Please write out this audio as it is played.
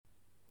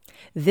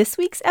This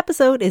week's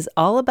episode is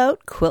all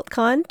about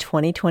QuiltCon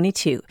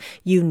 2022.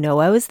 You know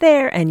I was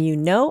there and you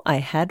know I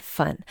had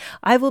fun.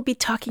 I will be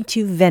talking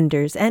to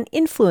vendors and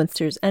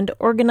influencers and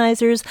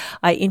organizers.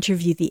 I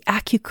interview the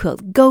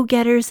AccuQuilt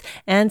go-getters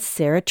and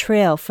Sarah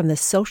Trail from the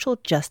Social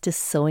Justice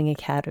Sewing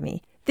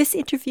Academy. This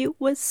interview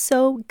was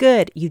so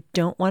good. You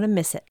don't want to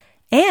miss it.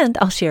 And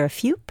I'll share a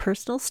few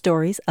personal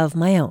stories of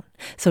my own.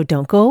 So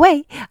don't go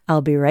away. I'll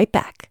be right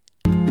back.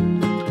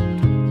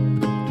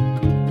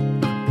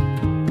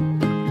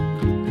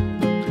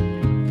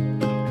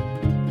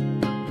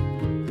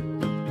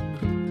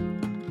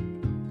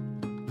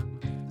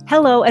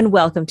 Hello and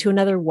welcome to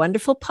another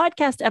wonderful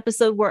podcast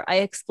episode where I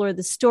explore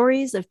the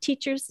stories of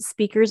teachers,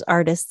 speakers,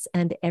 artists,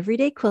 and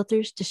everyday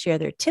quilters to share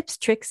their tips,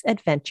 tricks,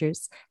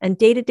 adventures, and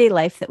day-to-day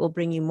life that will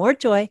bring you more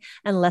joy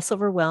and less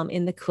overwhelm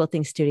in the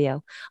quilting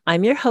studio.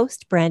 I'm your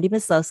host, Brandy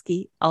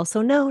Maslowski,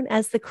 also known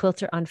as the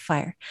Quilter on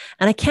Fire,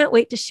 and I can't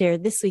wait to share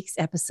this week's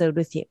episode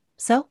with you.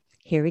 So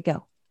here we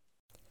go.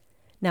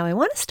 Now, I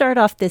want to start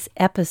off this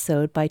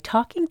episode by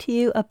talking to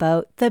you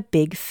about the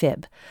Big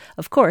Fib.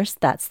 Of course,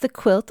 that's the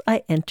quilt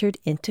I entered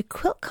into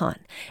QuiltCon,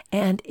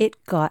 and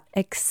it got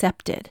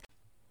accepted.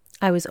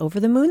 I was over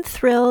the moon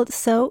thrilled,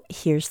 so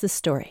here's the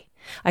story.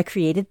 I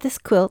created this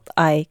quilt.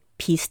 I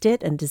pieced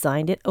it and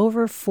designed it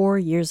over 4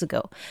 years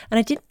ago, and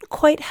I didn't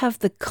quite have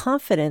the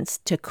confidence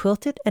to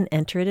quilt it and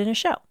enter it in a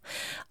show.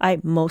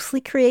 I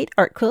mostly create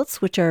art quilts,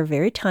 which are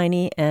very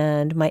tiny,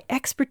 and my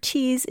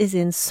expertise is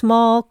in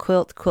small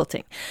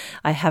quilting.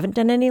 I haven't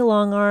done any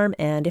long arm,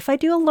 and if I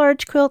do a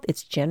large quilt,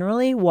 it's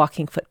generally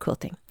walking foot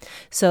quilting.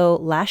 So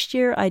last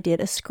year I did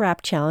a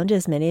scrap challenge,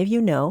 as many of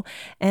you know,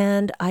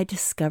 and I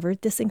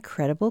discovered this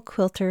incredible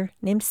quilter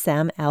named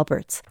Sam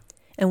Alberts.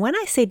 And when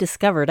I say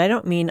discovered, I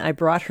don't mean I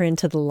brought her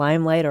into the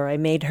limelight or I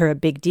made her a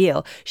big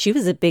deal. She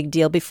was a big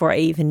deal before I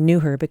even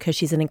knew her because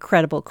she's an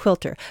incredible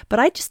quilter. But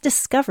I just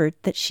discovered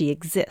that she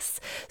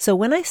exists. So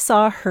when I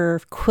saw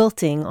her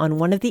quilting on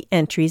one of the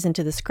entries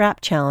into the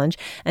scrap challenge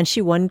and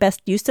she won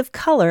best use of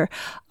color,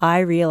 I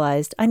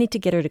realized I need to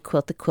get her to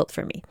quilt a quilt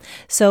for me.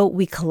 So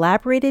we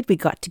collaborated, we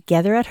got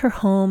together at her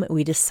home,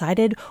 we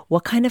decided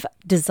what kind of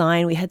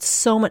design. We had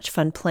so much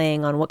fun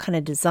playing on what kind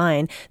of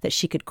design that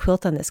she could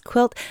quilt on this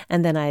quilt.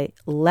 And then I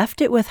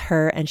left it with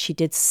her and she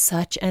did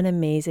such an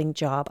amazing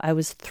job. I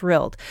was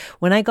thrilled.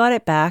 When I got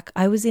it back,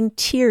 I was in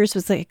tears.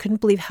 I couldn't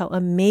believe how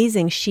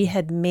amazing she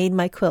had made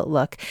my quilt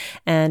look.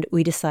 And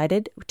we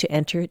decided to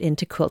enter it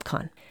into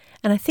QuiltCon.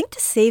 And I think to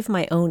save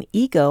my own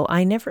ego,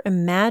 I never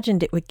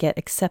imagined it would get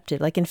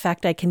accepted. In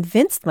fact, I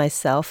convinced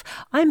myself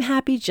I'm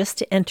happy just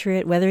to enter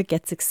it, whether it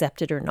gets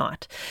accepted or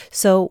not.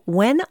 So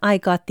when I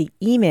got the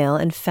email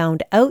and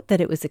found out that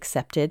it was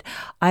accepted,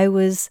 I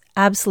was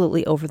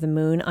absolutely over the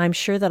moon. I'm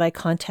sure that I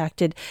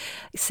contacted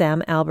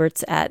Sam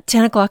Alberts at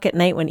 10 o'clock at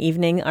night one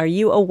evening. Are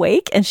you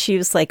awake? And she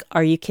was like,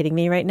 are you kidding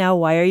me right now?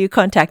 Why are you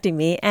contacting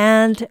me?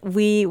 And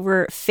we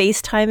were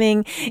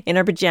FaceTiming in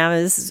our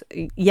pajamas,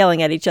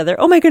 yelling at each other.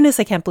 Oh my goodness,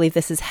 I can't believe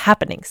this is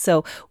happening.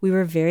 So we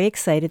were very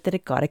excited that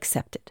it got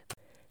accepted.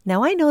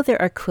 Now, I know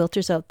there are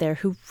quilters out there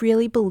who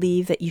really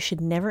believe that you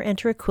should never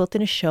enter a quilt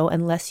in a show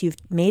unless you've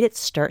made it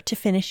start to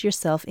finish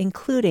yourself,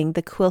 including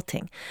the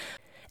quilting.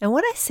 And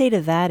what I say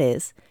to that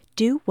is,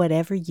 do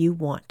whatever you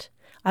want.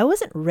 I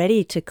wasn't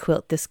ready to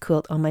quilt this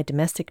quilt on my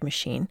domestic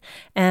machine,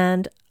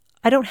 and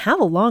I don't have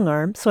a long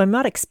arm, so I'm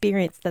not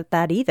experienced at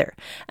that either.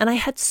 And I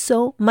had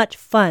so much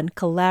fun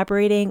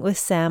collaborating with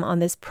Sam on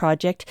this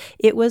project.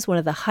 It was one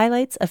of the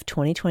highlights of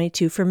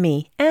 2022 for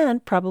me,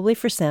 and probably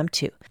for Sam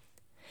too.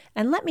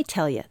 And let me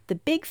tell you, the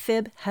Big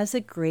Fib has a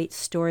great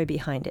story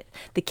behind it.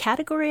 The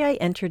category I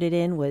entered it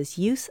in was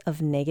use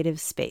of negative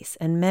space.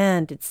 And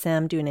man, did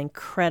Sam do an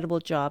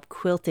incredible job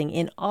quilting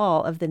in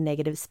all of the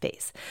negative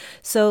space.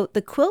 So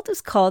the quilt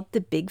is called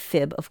the Big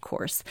Fib, of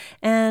course.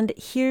 And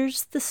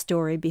here's the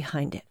story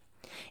behind it.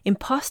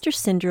 Imposter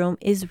syndrome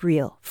is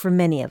real for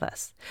many of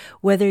us.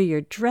 Whether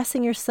you're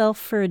dressing yourself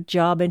for a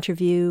job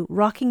interview,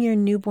 rocking your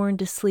newborn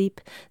to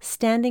sleep,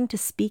 standing to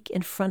speak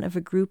in front of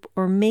a group,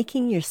 or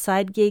making your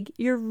side gig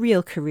your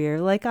real career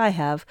like I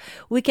have,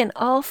 we can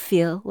all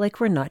feel like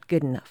we're not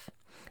good enough.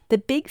 The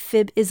Big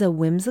Fib is a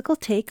whimsical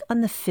take on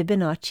the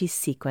Fibonacci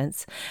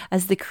sequence,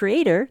 as the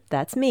creator,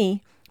 that's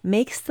me,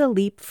 makes the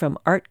leap from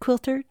art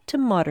quilter to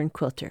modern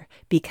quilter,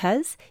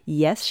 because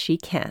yes, she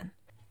can.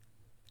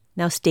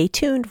 Now stay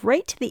tuned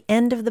right to the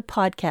end of the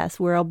podcast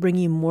where I'll bring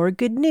you more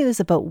good news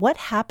about what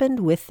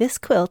happened with this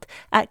quilt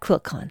at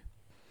QuiltCon.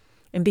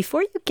 And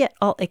before you get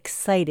all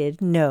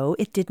excited, no,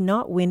 it did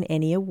not win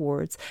any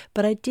awards,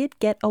 but I did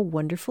get a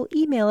wonderful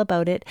email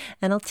about it,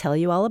 and I'll tell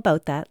you all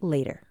about that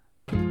later.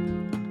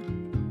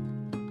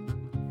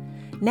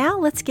 Now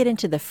let's get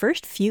into the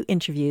first few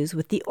interviews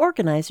with the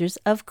organizers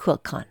of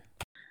QuiltCon.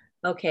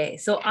 Okay,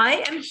 so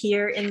I am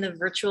here in the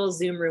virtual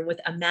Zoom room with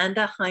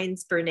Amanda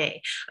Hines Bernay.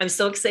 I'm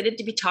so excited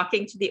to be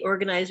talking to the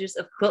organizers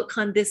of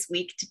QuiltCon this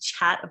week to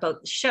chat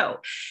about the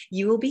show.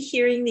 You will be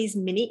hearing these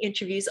mini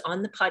interviews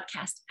on the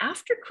podcast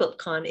after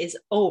QuiltCon is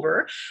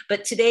over,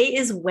 but today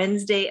is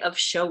Wednesday of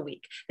show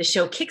week. The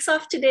show kicks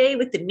off today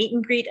with the meet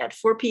and greet at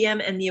 4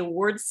 p.m. and the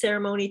awards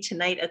ceremony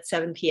tonight at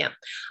 7 p.m.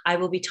 I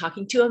will be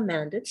talking to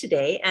Amanda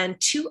today and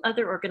two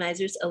other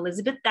organizers,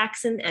 Elizabeth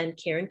Thaxton and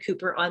Karen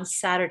Cooper, on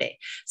Saturday.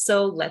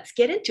 So let's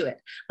get into it.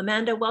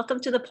 Amanda, welcome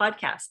to the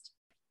podcast.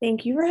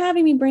 Thank you for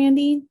having me,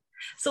 Brandy.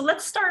 So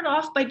let's start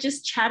off by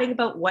just chatting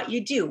about what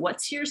you do.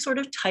 What's your sort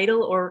of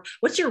title or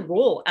what's your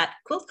role at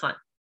QuiltCon?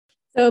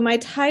 So my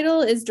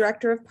title is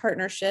Director of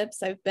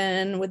Partnerships. I've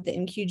been with the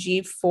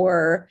MQG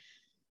for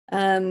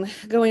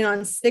going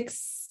on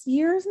 6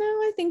 years now.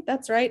 I think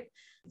that's right.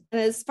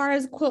 And as far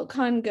as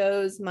QuiltCon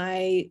goes,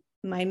 my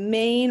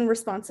main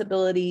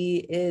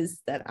responsibility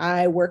is that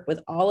I work with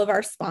all of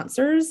our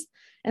sponsors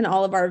and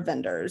all of our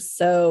vendors.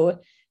 So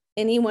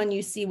anyone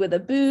you see with a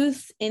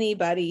booth,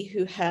 anybody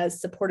who has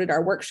supported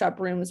our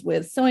workshop rooms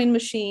with sewing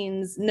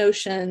machines,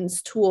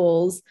 notions,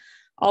 tools,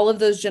 all of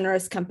those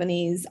generous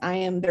companies, I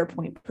am their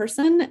point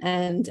person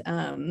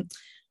and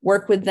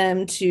work with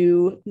them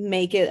to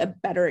make it a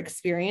better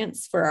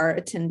experience for our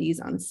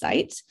attendees on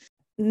site.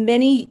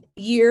 Many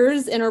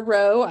years in a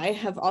row, I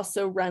have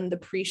also run the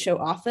pre-show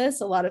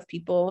office. A lot of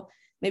people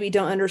maybe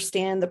don't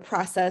understand the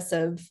process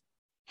of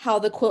how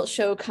the quilt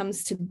show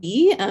comes to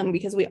be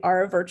because we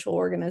are a virtual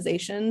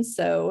organization.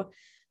 So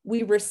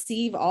we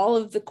receive all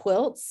of the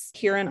quilts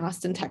here in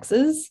Austin,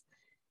 Texas,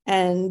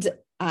 and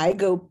I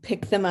go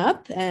pick them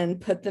up and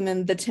put them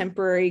in the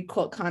temporary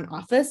QuiltCon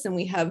office. And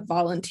we have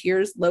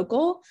volunteers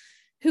local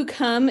who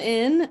come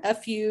in a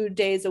few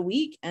days a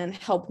week and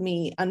help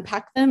me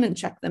unpack them and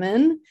check them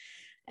in.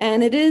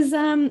 And it is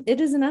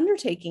an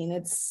undertaking.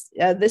 It's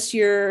this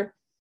year,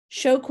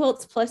 show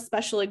quilts plus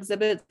special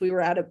exhibits. We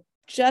were at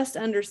just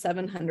under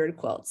 700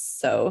 quilts.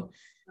 So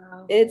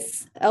wow.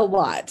 It's a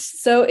lot.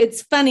 So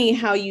it's funny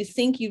how you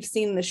think you've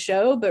seen the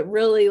show, but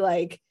really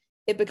like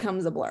it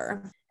becomes a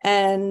blur.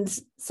 And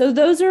so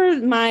those are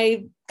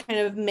my kind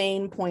of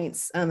main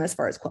points as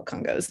far as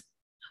QuiltCon goes.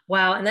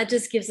 Wow. And that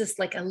just gives us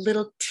like a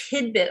little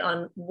tidbit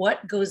on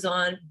what goes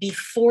on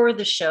before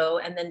the show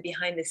and then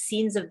behind the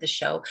scenes of the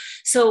show.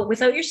 So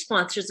without your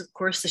sponsors, of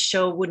course, the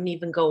show wouldn't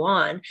even go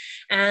on.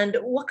 And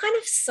what kind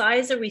of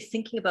size are we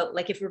thinking about?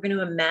 Like if we're going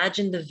to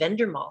imagine the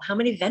vendor mall, how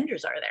many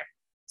vendors are there?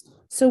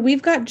 So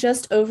we've got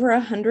just over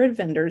 100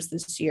 vendors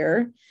this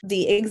year.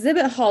 The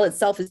exhibit hall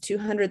itself is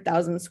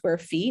 200,000 square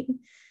feet.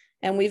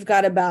 And we've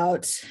got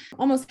about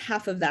almost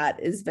half of that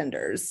is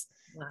vendors.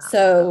 Wow.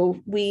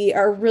 So we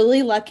are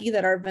really lucky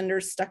that our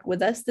vendors stuck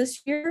with us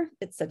this year.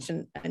 It's such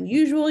an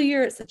unusual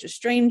year. It's such a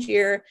strange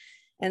year.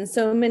 And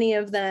so many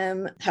of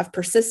them have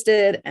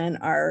persisted and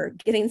are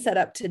getting set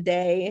up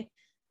today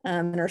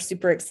and are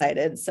super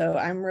excited. So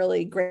I'm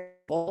really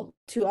grateful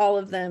to all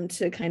of them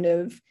to kind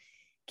of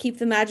keep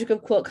the magic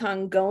of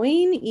QuiltCon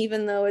going,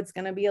 even though it's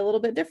going to be a little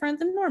bit different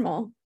than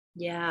normal.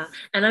 Yeah.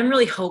 And I'm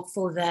really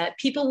hopeful that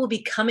people will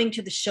be coming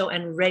to the show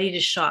and ready to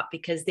shop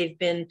because they've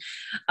been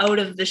out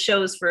of the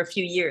shows for a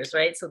few years,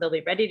 right? So they'll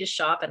be ready to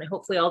shop and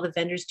hopefully all the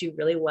vendors do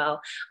really well.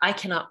 I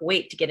cannot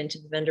wait to get into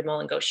the vendor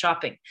mall and go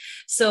shopping.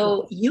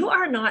 So you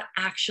are not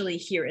actually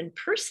here in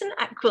person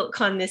at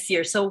QuiltCon this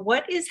year. So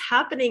what is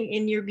happening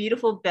in your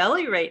beautiful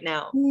belly right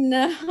now?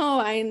 No,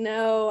 I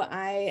know.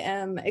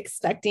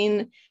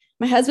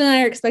 My husband and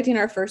I are expecting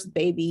our first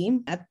baby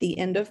at the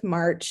end of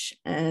March,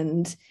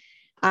 and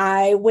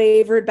I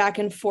wavered back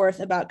and forth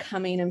about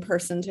coming in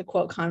person to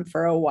QuiltCon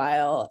for a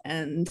while.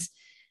 And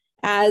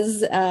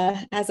as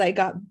I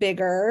got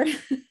bigger,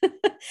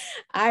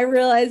 I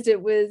realized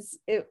it was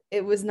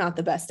not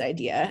the best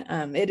idea.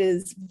 It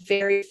is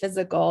very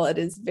physical.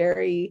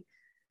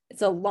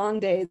 It's a long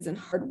days and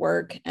hard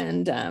work.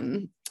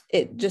 And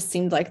it just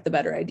seemed like the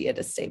better idea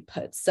to stay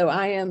put. So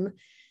I am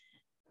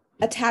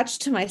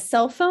attached to my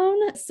cell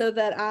phone so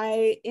that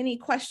any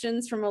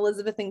questions from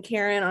Elizabeth and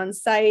Karen on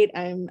site,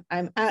 I'm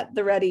at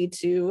the ready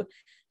to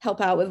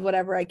help out with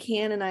whatever I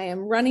can. And I am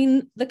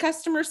running the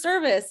customer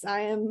service.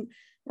 I am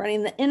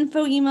running the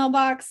info email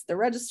box, the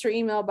register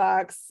email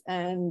box,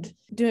 and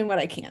doing what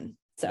I can.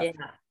 So yeah,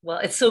 well,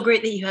 it's so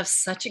great that you have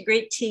such a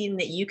great team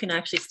that you can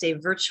actually stay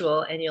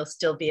virtual and you'll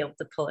still be able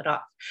to pull it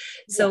off.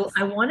 So yes.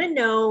 I want to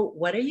know,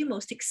 what are you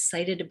most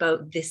excited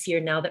about this year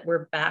now that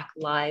we're back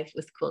live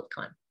with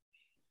QuiltCon?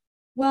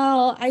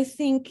 Well, I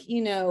think,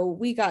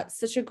 we got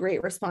such a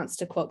great response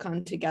to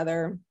QuiltCon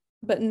together,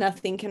 but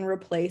nothing can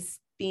replace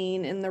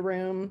being in the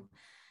room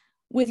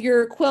with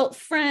your quilt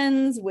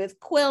friends, with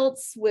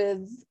quilts,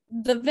 with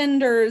the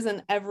vendors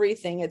and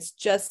everything. It's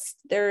just,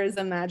 there is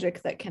a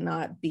magic that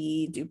cannot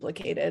be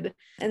duplicated.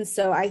 And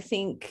so I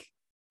think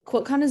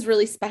QuiltCon is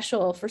really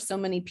special for so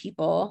many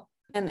people.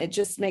 And it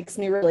just makes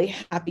me really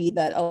happy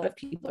that a lot of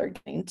people are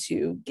getting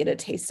to get a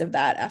taste of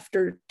that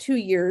after 2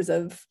 years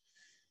of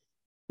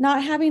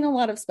not having a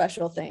lot of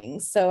special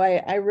things. So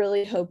I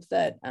really hope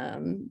that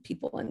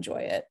people enjoy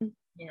it.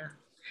 Yeah.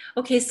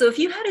 Okay, so if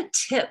you had a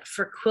tip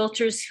for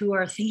quilters who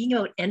are thinking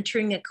about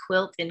entering a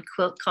quilt in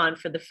QuiltCon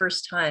for the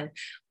first time,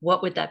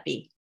 what would that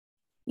be?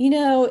 You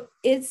know,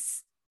 it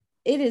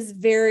is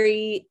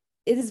very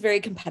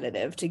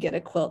competitive to get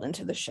a quilt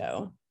into the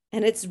show.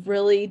 And it's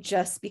really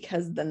just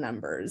because of the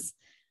numbers.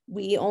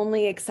 We've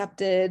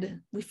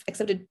accepted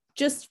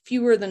just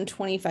fewer than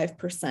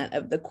 25%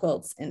 of the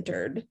quilts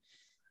entered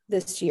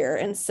this year.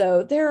 And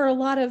so there are a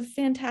lot of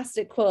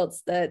fantastic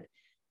quilts that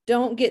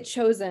don't get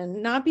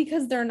chosen, not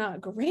because they're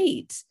not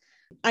great.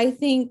 I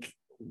think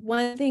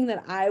one thing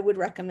that I would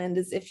recommend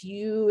is if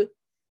you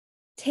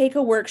take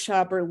a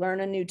workshop or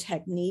learn a new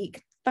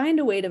technique, find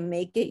a way to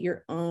make it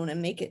your own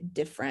and make it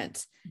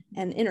different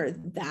and enter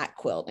that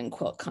quilt in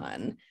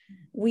QuiltCon.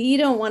 We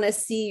don't want to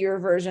see your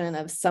version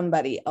of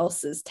somebody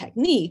else's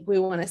technique. We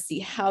want to see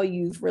how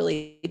you've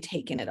really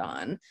taken it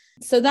on.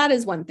 So that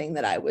is one thing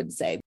that I would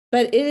say.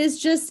 But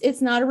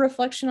it's not a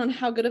reflection on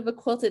how good of a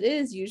quilt it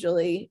is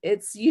usually.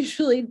 It's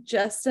usually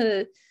just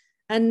a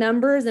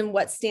numbers and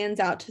what stands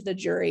out to the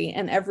jury.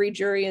 And every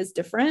jury is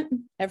different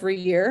every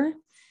year.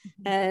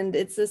 And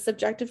it's a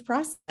subjective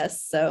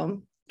process.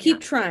 So keep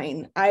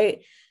trying. The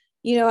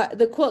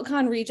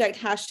QuiltCon reject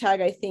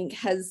hashtag, I think,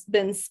 has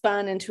been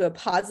spun into a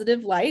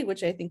positive light,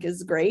 which I think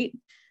is great.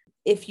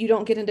 If you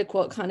don't get into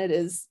QuiltCon,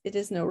 it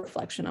is no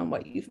reflection on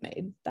what you've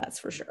made. That's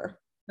for sure.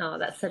 Oh,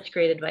 that's such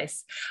great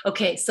advice.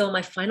 Okay, so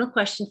my final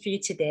question for you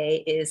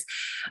today is,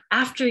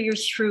 after you're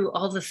through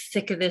all the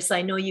thick of this,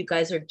 I know you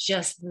guys are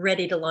just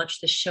ready to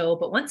launch the show,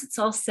 but once it's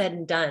all said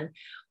and done,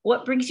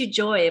 what brings you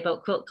joy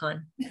about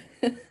QuiltCon?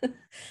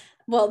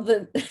 Well,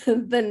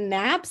 the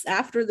naps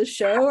after the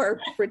show are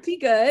pretty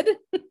good.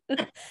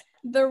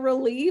 The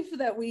relief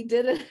that we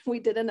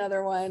did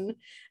another one.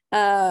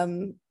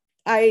 It's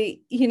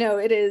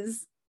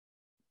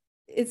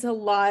a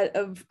lot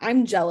of,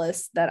 I'm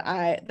jealous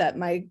that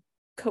my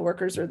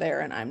coworkers are there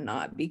and I'm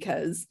not,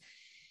 because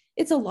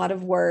it's a lot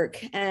of work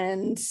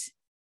and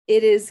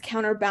it is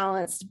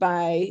counterbalanced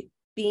by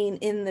being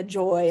in the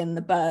joy and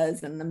the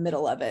buzz in the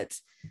middle of it.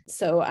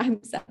 So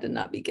I'm sad to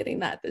not be getting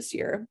that this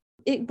year.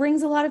 It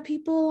brings a lot of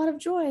people a lot of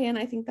joy. And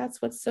I think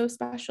that's what's so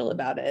special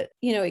about it.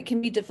 It can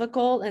be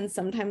difficult. And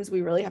sometimes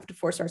we really have to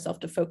force ourselves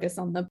to focus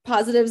on the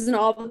positives and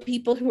all the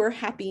people who are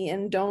happy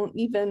and don't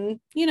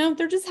even,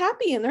 they're just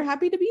happy and they're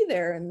happy to be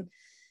there. And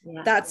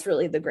that's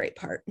really the great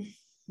part.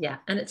 Yeah.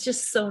 And it's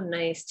just so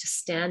nice to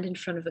stand in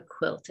front of a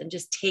quilt and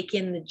just take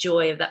in the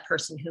joy of that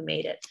person who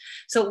made it.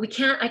 So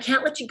I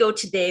can't let you go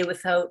today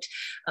without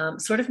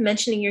sort of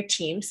mentioning your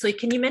team. So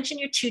can you mention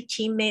your two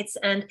teammates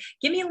and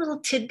give me a little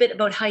tidbit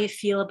about how you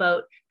feel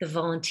about the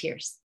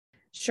volunteers?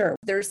 Sure.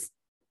 There's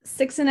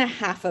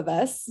 6.5 of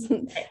us,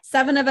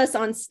 7 of us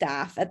on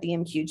staff at the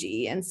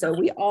MQG. And so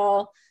we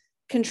all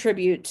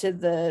contribute to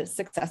the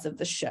success of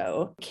the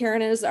show.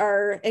 Karen is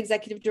our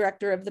executive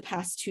director of the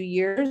past 2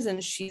 years,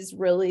 and she's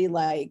really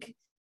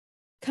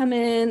come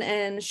in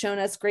and shown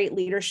us great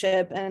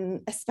leadership, and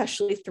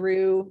especially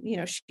through,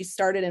 she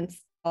started in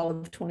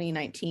fall of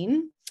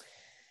 2019.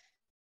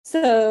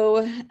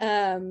 So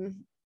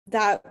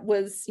that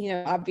was,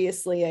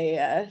 obviously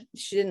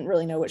she didn't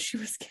really know what she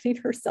was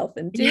getting herself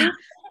into. Yeah.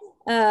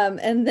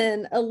 And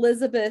then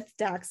Elizabeth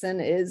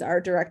Daxon is our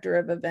director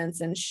of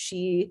events, and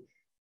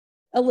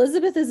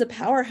Elizabeth is a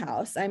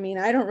powerhouse. I mean,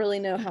 I don't really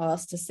know how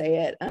else to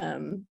say it.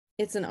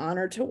 It's an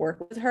honor to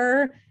work with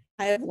her.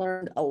 I have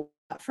learned a lot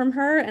from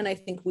her, and I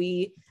think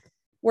we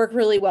work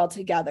really well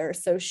together.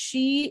 So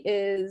she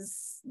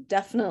is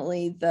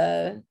definitely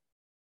the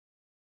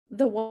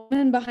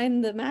woman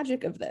behind the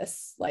magic of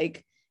this.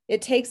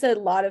 It takes a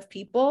lot of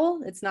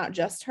people. It's not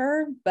just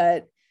her,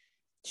 but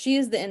she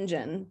is the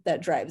engine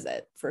that drives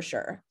it for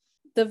sure.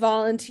 The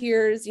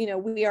volunteers,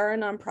 we are a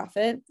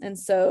nonprofit. And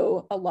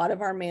so a lot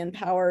of our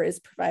manpower is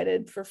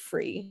provided for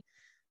free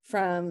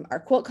from our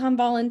QuiltCon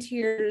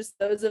volunteers,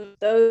 those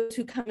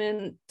who come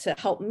in to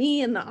help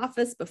me in the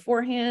office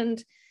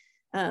beforehand,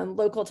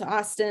 local to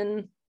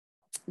Austin,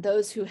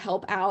 those who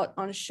help out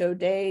on show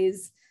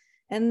days,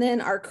 and then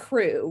our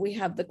crew. We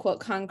have the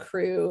QuiltCon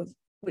crew,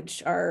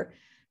 which are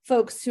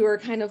folks who are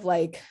kind of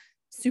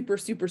super,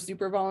 super,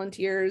 super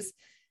volunteers,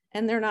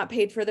 and they're not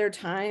paid for their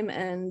time,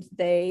 and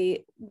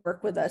they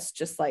work with us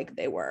just like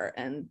they were,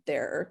 and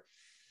they're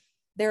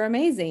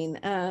amazing.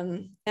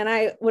 And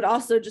I would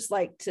also just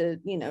like to,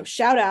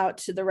 shout out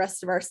to the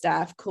rest of our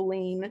staff,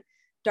 Colleen,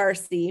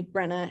 Darcy,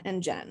 Brenna,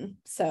 and Jen.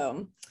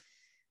 So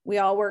we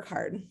all work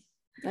hard,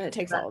 and it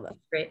takes all of us.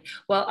 Great.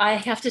 Well, I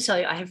have to tell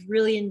you, I have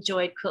really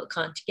enjoyed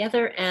QuiltCon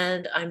together,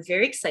 and I'm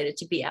very excited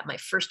to be at my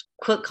first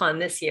QuiltCon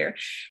this year.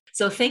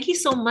 So thank you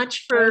so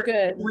much for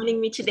joining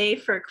me today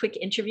for a quick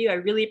interview. I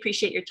really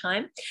appreciate your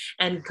time,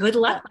 and good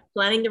luck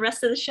planning the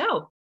rest of the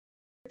show.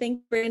 Thank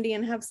you, Brandy,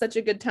 and have such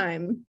a good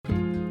time.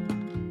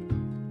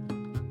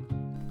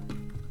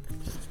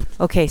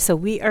 Okay, so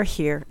we are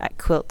here at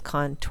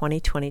QuiltCon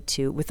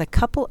 2022 with a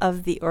couple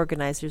of the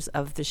organizers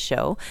of the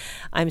show.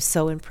 I'm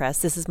so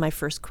impressed. This is my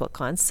first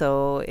QuiltCon,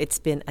 so it's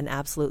been an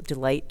absolute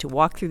delight to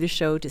walk through the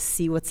show, to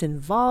see what's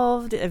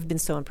involved. I've been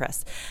so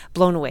impressed.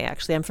 Blown away,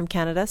 actually. I'm from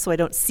Canada, so I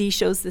don't see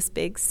shows this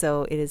big,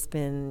 so it has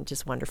been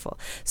just wonderful.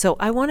 So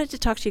I wanted to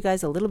talk to you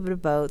guys a little bit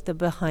about the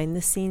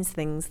behind-the-scenes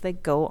things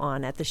that go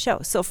on at the show.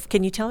 So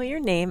can you tell me your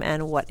name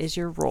and what is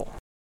your role?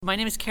 My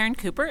name is Karen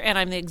Cooper, and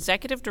I'm the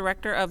Executive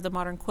Director of the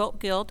Modern Quilt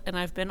Guild, and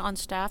I've been on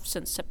staff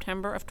since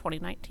September of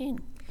 2019.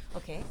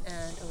 Okay,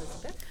 and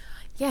Elizabeth?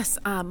 Yes,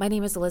 my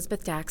name is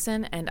Elizabeth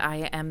Daxon, and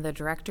I am the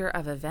Director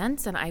of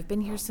Events, and I've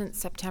been here since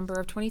September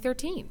of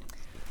 2013.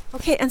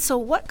 Okay, and so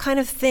what kind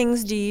of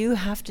things do you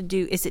have to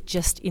do? Is it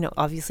just,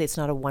 obviously it's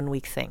not a 1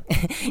 week thing.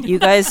 You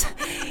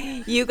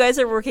guys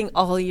are working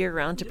all year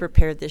round to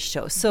prepare this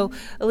show. So,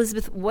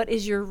 Elizabeth, what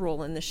is your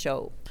role in the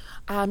show?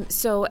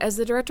 So as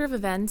the Director of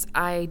Events,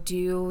 I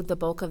do the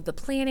bulk of the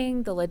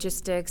planning, the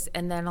logistics,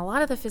 and then a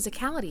lot of the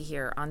physicality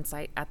here on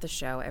site at the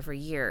show every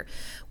year.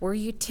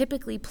 We're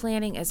typically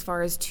planning as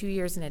far as 2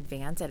 years in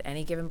advance at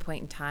any given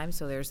point in time,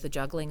 so there's the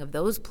juggling of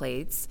those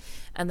plates,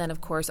 and then, of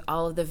course,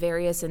 all of the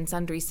various and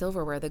sundry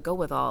silverware that go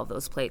with all of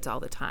those plates all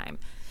the time.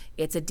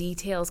 It's a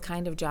details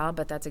kind of job,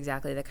 but that's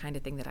exactly the kind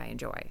of thing that I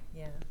enjoy.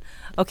 Yeah.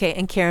 Okay,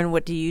 and Karen,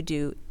 what do you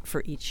do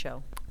for each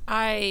show?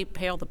 I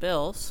pay all the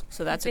bills,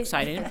 so that's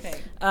exciting.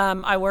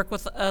 I work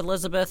with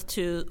Elizabeth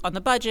on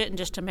the budget and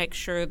just to make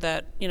sure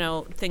that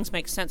things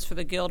make sense for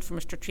the guild from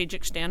a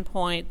strategic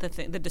standpoint,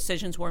 the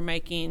decisions we're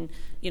making,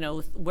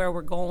 where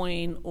we're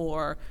going,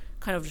 or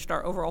kind of just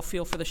our overall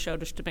feel for the show,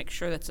 just to make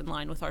sure that's in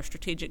line with our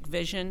strategic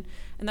vision.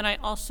 And then I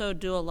also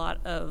do a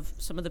lot of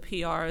some of the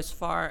PR as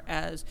far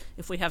as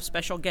if we have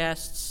special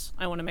guests.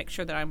 I want to make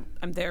sure that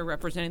I'm there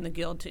representing the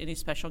guild to any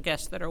special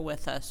guests that are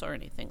with us or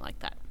anything like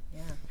that.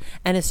 Yeah.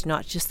 And it's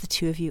not just the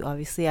two of you,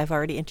 obviously. I've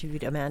already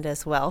interviewed Amanda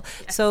as well.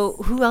 Yes. So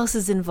who else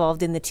is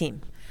involved in the team?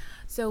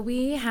 So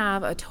we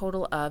have a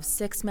total of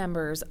 6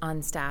 members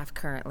on staff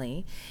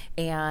currently,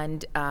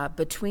 and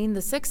between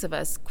the 6 of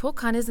us,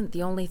 QuiltCon isn't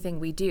the only thing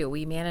we do.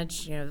 We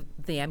manage, the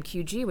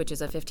MQG, which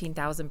is a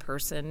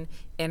 15,000-person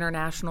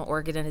international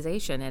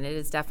organization, and it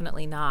is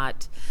definitely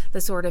not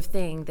the sort of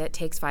thing that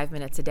takes 5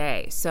 minutes a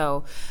day.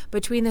 So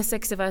between the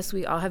 6 of us,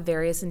 we all have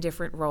various and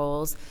different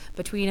roles.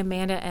 Between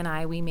Amanda and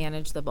I, we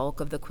manage the bulk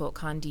of the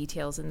QuiltCon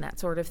details and that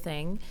sort of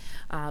thing,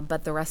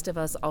 but the rest of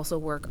us also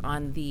work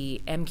on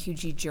the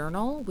MQG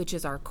Journal, which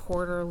is our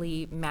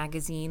quarterly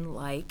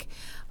magazine-like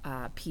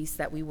piece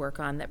that we work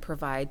on that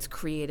provides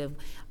creative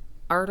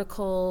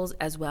articles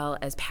as well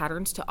as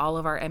patterns to all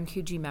of our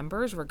MQG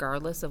members,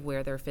 regardless of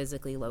where they're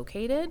physically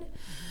located.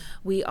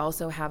 We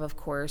also have, of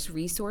course,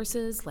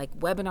 resources like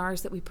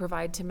webinars that we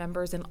provide to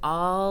members, and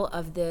all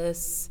of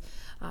these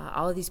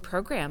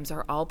programs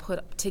are all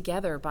put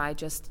together by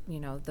just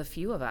the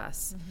few of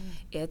us.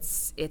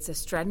 Mm-hmm. It's a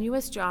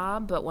strenuous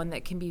job, but one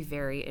that can be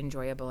very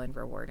enjoyable and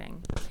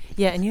rewarding.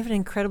 Yeah, and you have an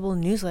incredible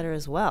newsletter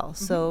as well.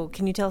 Mm-hmm. So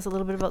can you tell us a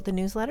little bit about the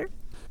newsletter?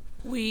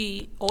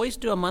 We always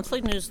do a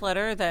monthly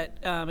newsletter that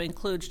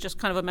includes just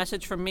kind of a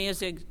message from me as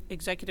the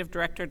executive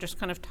director, just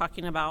kind of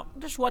talking about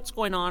just what's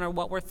going on or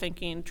what we're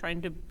thinking,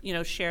 trying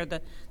to share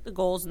the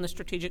goals and the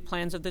strategic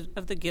plans of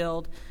the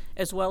guild,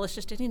 as well as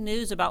just any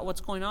news about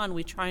what's going on.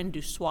 We try and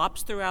do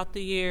swaps throughout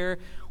the year.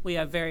 We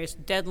have various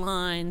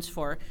deadlines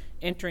for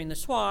entering the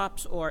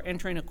swaps or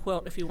entering a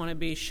quilt if you want to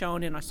be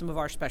shown in some of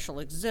our special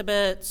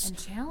exhibits. And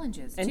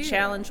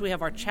challenges, We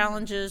have our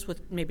challenges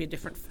with maybe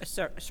a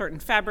certain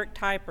fabric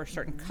type or a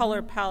certain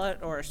color palette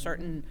or a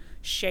certain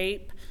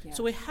shape. Yes.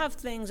 So we have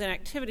things and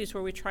activities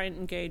where we try and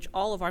engage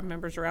all of our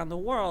members around the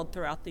world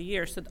throughout the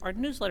year. So our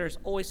newsletter is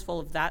always full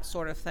of that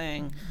sort of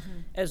thing,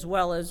 as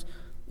well as,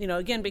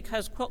 again,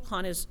 because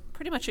QuiltCon is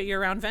pretty much a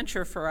year-round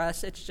venture for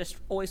us, it's just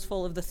always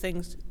full of the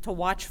things to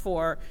watch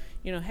for.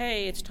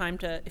 Hey, it's time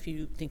to, if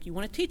you think you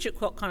want to teach at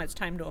QuiltCon, it's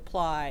time to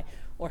apply.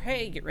 Or,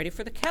 hey, get ready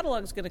for the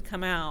catalog's going to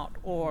come out.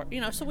 Or,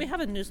 so we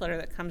have a newsletter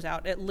that comes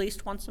out at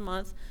least once a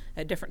month.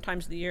 At different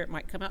times of the year, it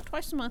might come out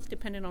twice a month,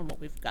 depending on what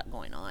we've got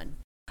going on.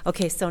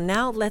 Okay, so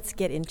now let's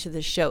get into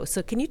the show.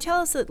 So can you tell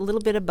us a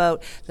little bit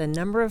about the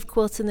number of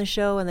quilts in the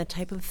show and the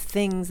type of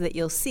things that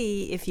you'll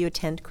see if you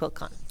attend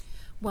QuiltCon?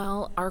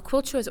 Well, our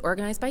quilt show is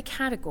organized by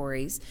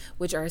categories,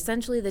 which are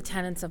essentially the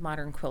tenets of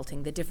modern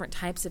quilting, the different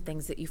types of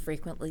things that you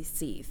frequently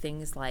see,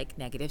 things like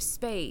negative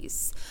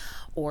space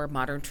or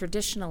modern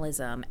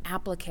traditionalism,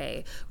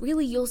 applique.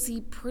 Really, you'll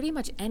see pretty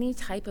much any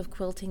type of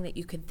quilting that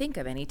you could think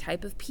of, any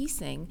type of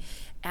piecing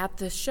at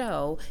the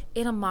show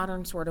in a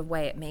modern sort of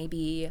way. It may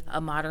be a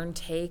modern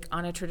take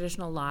on a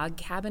traditional log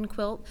cabin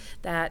quilt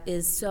that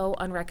is so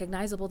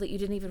unrecognizable that you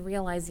didn't even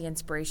realize the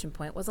inspiration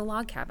point was a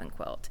log cabin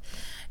quilt.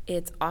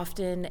 It's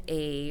often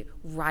a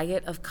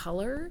riot of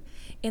color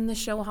in the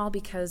show hall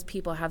because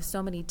people have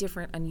so many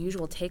different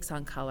unusual takes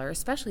on color,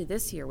 especially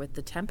this year with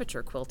the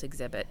temperature quilt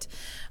exhibit.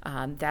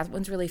 That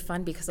one's really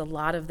fun because a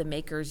lot of the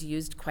makers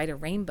used quite a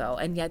rainbow,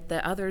 and yet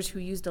the others who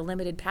used a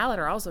limited palette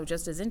are also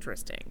just as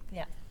interesting.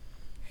 Yeah.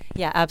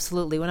 Yeah,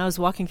 absolutely. When I was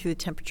walking through the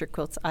temperature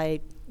quilts,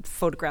 I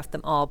photographed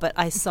them all, but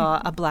I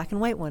saw a black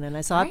and white one, and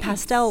I saw a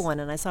pastel one,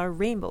 and I saw a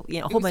rainbow, a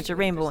whole bunch of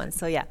rainbow ones.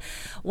 So yeah,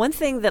 one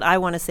thing that I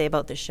want to say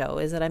about the show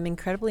is that I'm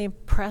incredibly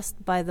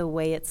impressed by the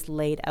way it's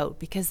laid out,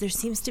 because there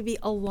seems to be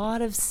a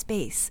lot of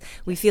space.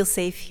 We feel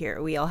safe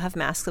here. We all have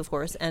masks, of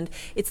course, and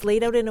it's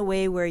laid out in a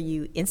way where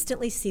you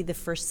instantly see the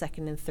first,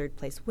 second, and third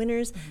place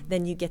winners.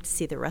 Then you get to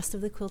see the rest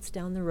of the quilts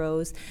down the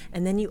rows,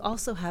 and then you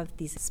also have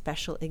these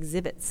special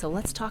exhibits. So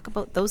let's talk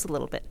about those a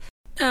little bit.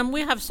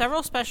 We have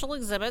several special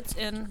exhibits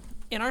in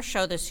our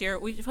show this year.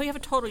 We have a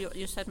total,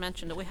 you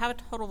mentioned it, we have a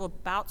total of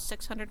about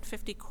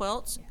 650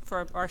 quilts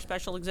for our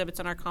special exhibits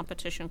and our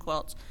competition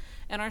quilts.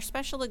 And our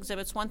special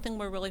exhibits, one thing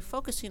we're really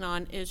focusing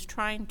on is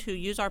trying to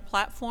use our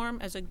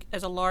platform as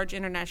a large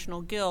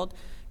international guild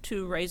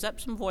to raise up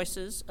some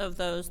voices of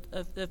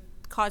the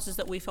causes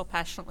that we feel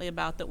passionately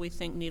about that we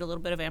think need a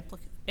little bit of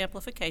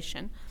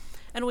amplification.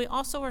 And we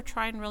also are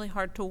trying really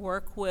hard to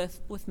work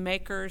with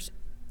makers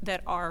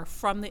that are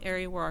from the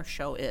area where our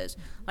show is.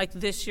 Like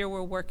this year,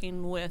 we're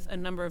working with a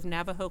number of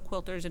Navajo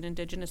quilters and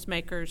indigenous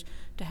makers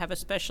to have a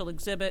special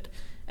exhibit.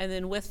 And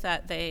then with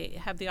that, they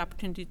have the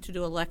opportunity to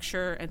do a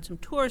lecture and some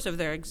tours of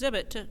their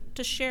exhibit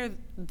to share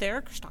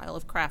their style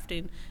of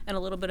crafting and a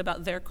little bit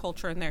about their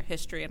culture and their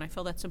history. And I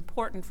feel that's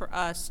important for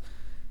us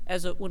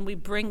when we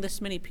bring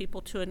this many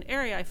people to an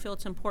area. I feel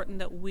it's important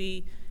that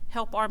we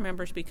help our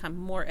members become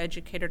more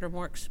educated or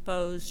more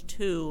exposed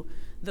to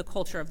the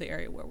culture of the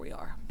area where we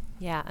are.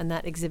 Yeah, and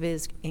that exhibit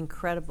is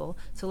incredible.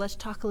 So let's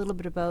talk a little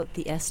bit about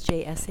the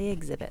SJSA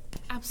exhibit.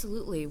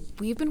 Absolutely.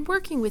 We've been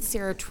working with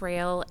Sarah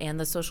Trail and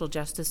the Social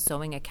Justice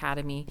Sewing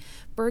Academy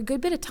for a good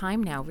bit of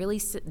time now,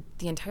 really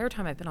the entire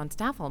time I've been on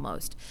staff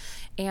almost.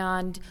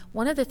 And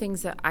one of the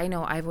things that I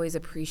know I've always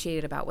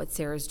appreciated about what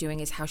Sarah's doing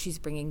is how she's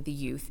bringing the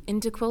youth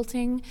into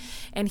quilting.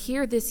 And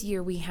here this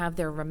year we have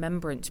their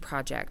Remembrance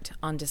Project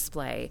on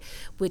display,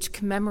 which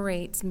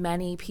commemorates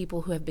many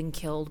people who have been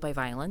killed by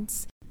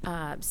violence.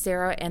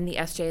 Sarah and the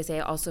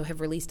SJSA also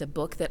have released a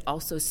book that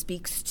also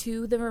speaks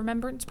to the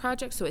Remembrance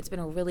Project, so it's been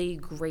a really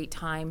great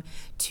time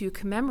to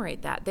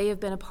commemorate that. They have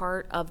been a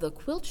part of the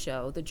quilt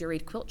show, the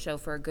juried quilt show,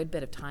 for a good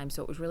bit of time,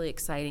 so it was really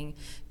exciting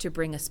to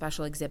bring a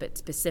special exhibit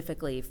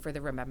specifically for the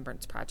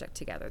Remembrance Project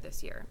together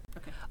this year.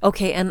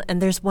 Okay, and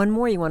there's one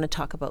more you want to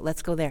talk about.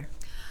 Let's go there.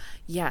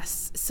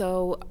 Yes,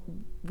 so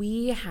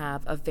we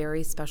have a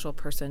very special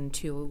person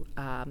to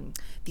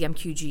the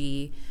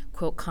MQG,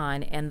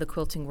 QuiltCon, and the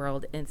quilting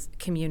world and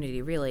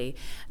community, really,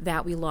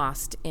 that we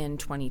lost in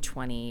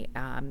 2020.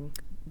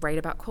 Right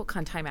about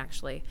QuiltCon time,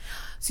 actually.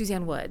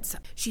 Suzanne Woods.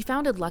 She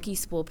founded Lucky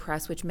Spool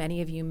Press, which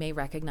many of you may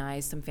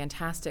recognize some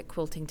fantastic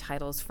quilting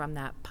titles from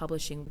that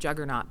publishing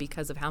juggernaut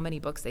because of how many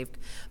books they've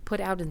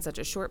put out in such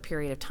a short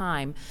period of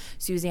time.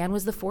 Suzanne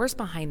was the force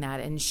behind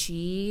that, and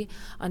she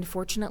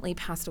unfortunately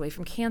passed away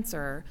from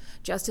cancer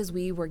just as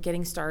we were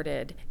getting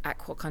started at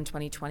QuiltCon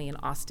 2020 in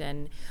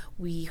Austin.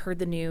 We heard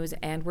the news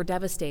and were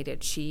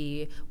devastated.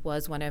 She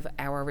was one of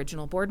our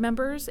original board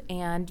members,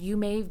 and you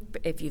may,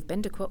 if you've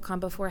been to QuiltCon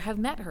before, have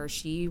met her.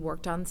 She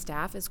worked on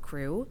staff as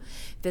crew,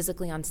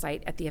 physically on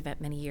site at the event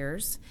many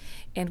years,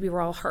 and we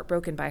were all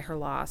heartbroken by her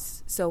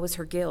loss. So was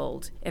her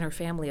guild and her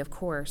family, of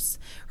course.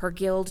 Her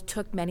guild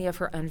took many of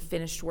her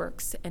unfinished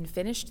works and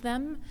finished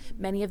them.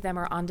 Many of them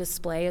are on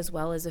display, as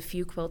well as a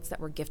few quilts that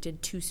were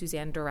gifted to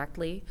Suzanne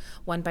directly,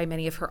 one by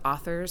many of her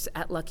authors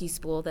at Lucky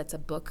Spool. That's a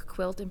book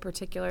quilt in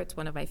particular. It's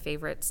one of my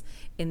favorites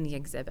in the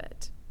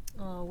exhibit.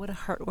 Oh, what a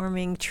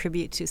heartwarming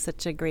tribute to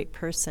such a great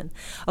person.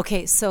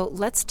 Okay, so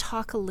let's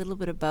talk a little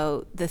bit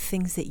about the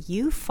things that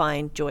you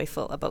find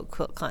joyful about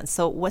QuiltCon.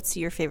 So what's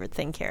your favorite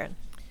thing, Karen?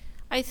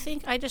 I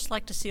think I just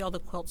like to see all the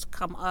quilts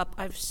come up.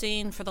 I've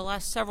seen for the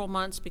last several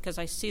months, because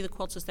I see the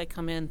quilts as they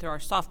come in through our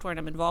software, and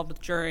I'm involved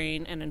with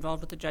jurying and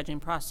involved with the judging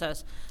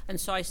process. And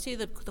so I see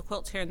the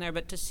quilts here and there,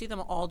 but to see them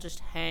all just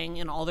hang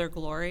in all their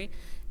glory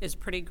is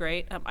pretty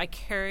great. I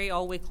carry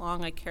all week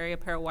long, I carry a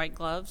pair of white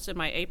gloves in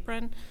my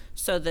apron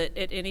so that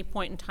at any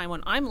point in time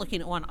when I'm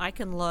looking at one, I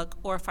can look,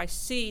 or if I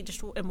see,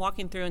 just am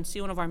walking through and see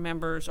one of our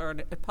members or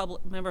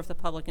a member of the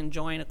public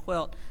enjoying a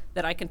quilt,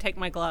 that I can take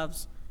my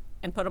gloves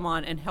and put them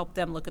on and help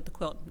them look at the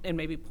quilt and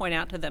maybe point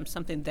out to them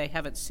something they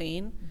haven't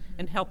seen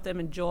and help them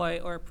enjoy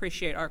or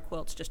appreciate our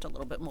quilts just a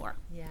little bit more.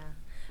 Yeah.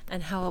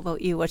 And how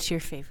about you? What's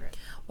your favorite?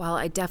 Well,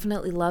 I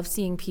definitely love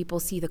seeing people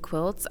see the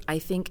quilts. I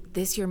think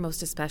this year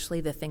most especially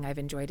the thing I've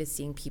enjoyed is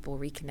seeing people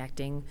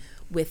reconnecting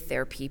with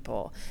their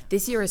people.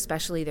 This year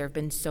especially, there have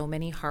been so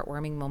many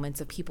heartwarming moments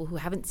of people who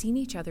haven't seen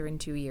each other in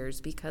 2 years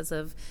because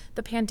of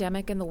the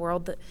pandemic and the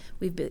world that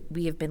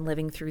we have been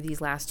living through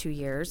these last 2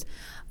 years.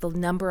 The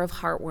number of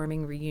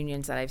heartwarming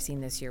reunions that I've seen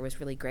this year was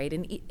really great,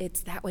 and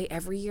it's that way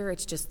every year.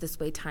 It's just this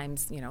way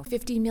times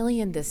 50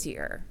 million this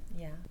year.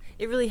 Yeah.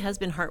 It really has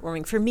been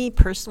heartwarming. For me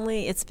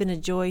personally, it's been a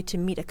joy to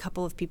meet a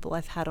couple of people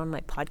I've had on my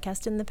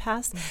podcast in the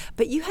past.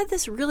 But you had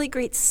this really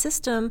great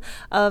system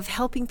of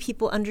helping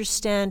people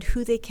understand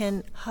who they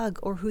can hug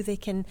or who they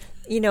can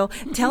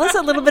Tell us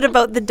a little bit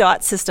about the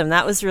dot system.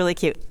 That was really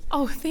cute.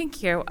 Oh,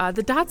 thank you.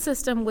 The dot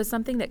system was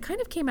something that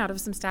kind of came out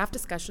of some staff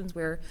discussions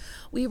where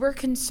we were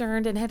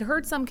concerned and had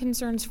heard some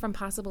concerns from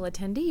possible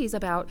attendees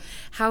about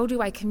how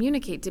do I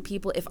communicate to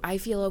people if I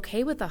feel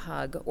okay with a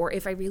hug or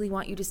if I really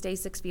want you to stay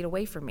 6 feet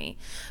away from me.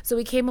 So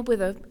we came up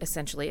with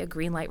essentially a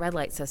green light, red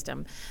light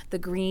system. The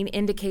green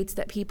indicates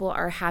that people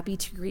are happy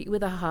to greet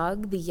with a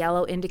hug. The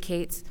yellow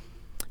indicates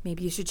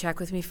maybe you should check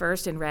with me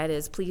first, and red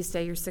is please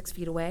stay your 6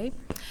 feet away.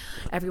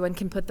 Everyone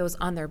can put those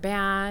on their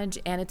badge,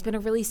 and it's been a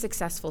really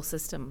successful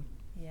system.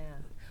 Yeah.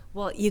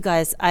 Well, you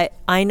guys,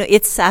 I know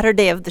it's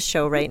Saturday of the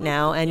show right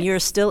now, and you're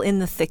still in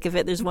the thick of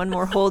it. There's one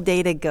more whole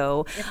day to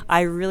go.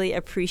 I really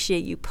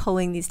appreciate you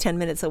pulling these 10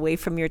 minutes away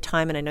from your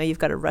time, and I know you've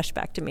got to rush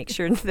back to make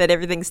sure that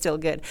everything's still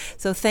good.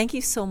 So thank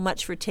you so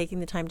much for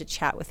taking the time to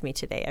chat with me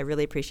today. I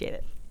really appreciate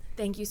it.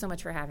 Thank you so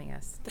much for having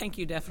us. Thank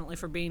you definitely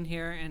for being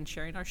here and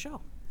sharing our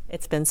show.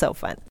 It's been so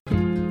fun.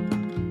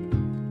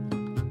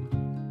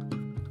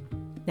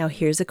 Now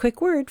here's a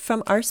quick word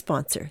from our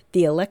sponsor,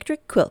 the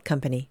Electric Quilt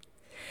Company.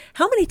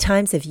 How many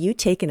times have you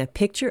taken a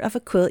picture of a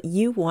quilt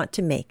you want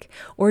to make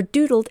or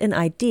doodled an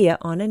idea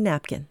on a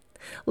napkin?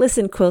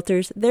 Listen,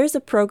 quilters, there's a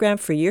program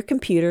for your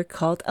computer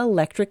called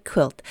Electric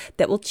Quilt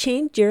that will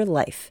change your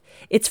life.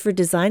 It's for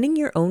designing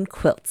your own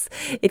quilts.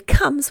 It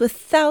comes with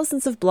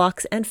thousands of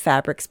blocks and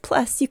fabrics,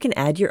 plus you can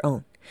add your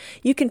own.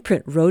 You can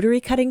print rotary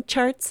cutting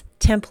charts,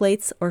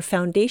 templates, or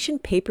foundation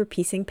paper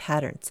piecing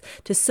patterns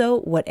to sew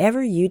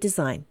whatever you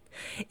design.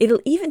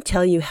 It'll even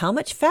tell you how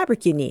much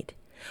fabric you need.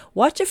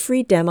 Watch a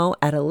free demo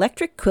at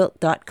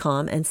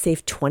electricquilt.com and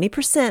save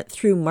 20%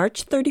 through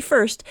March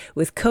 31st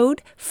with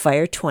code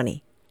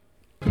FIRE20.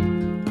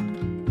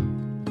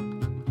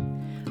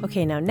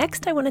 Okay, now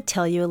next I want to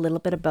tell you a little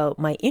bit about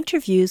my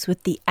interviews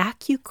with the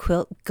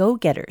AccuQuilt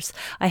go-getters.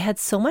 I had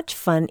so much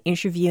fun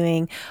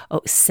interviewing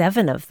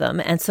 7 of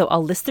them, and so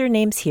I'll list their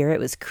names here. It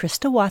was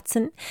Krista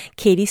Watson,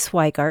 Katie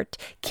Swigart,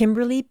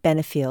 Kimberly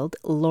Benefield,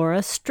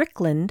 Laura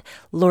Strickland,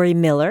 Lori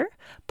Miller,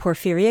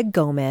 Porfiria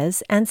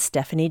Gomez, and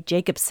Stephanie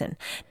Jacobson.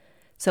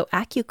 So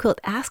AccuQuilt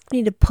asked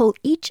me to pull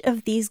each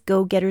of these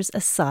go-getters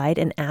aside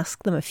and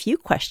ask them a few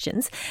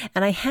questions,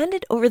 and I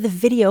handed over the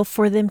video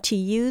for them to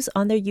use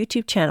on their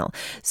YouTube channel.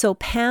 So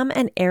Pam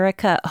and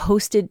Erica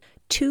hosted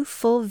 2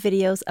 full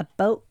videos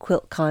about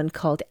QuiltCon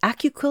called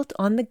AccuQuilt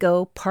on the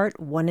Go Part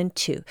 1 and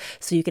 2.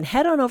 So you can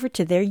head on over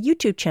to their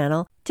YouTube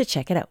channel to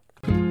check it out.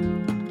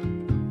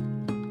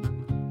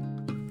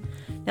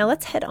 Now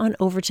let's head on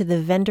over to the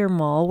vendor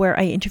mall where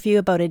I interview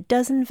about a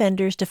dozen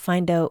vendors to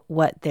find out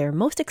what they're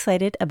most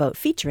excited about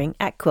featuring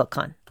at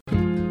QuiltCon.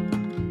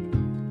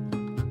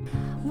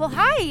 Well,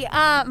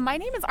 hi, my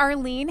name is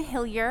Arlene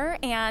Hillier,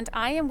 and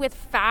I am with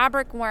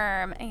Fabric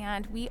Worm,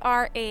 and we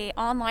are a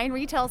online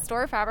retail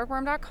store,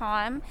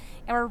 fabricworm.com,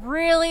 and we're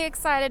really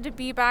excited to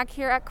be back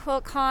here at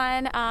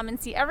QuiltCon and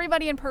see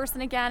everybody in person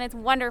again. It's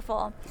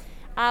wonderful.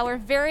 We're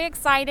very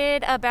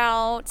excited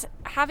about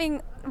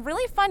having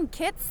really fun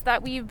kits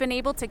that we've been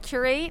able to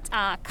curate,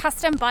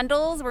 custom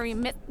bundles where we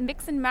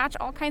mix and match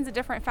all kinds of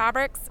different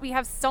fabrics. We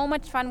have so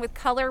much fun with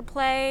color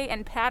play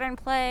and pattern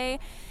play.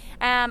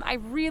 I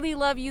really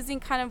love using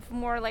kind of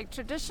more like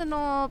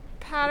traditional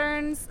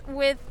patterns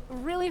with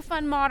really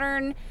fun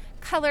modern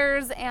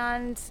colors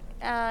and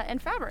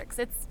fabrics.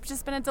 It's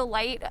just been a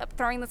delight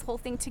throwing this whole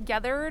thing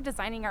together,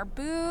 designing our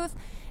booth,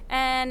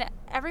 and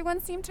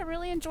everyone seemed to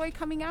really enjoy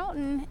coming out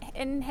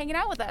and hanging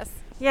out with us.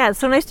 Yeah, it's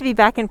so nice to be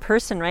back in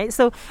person, right?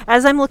 So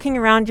as I'm looking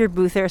around your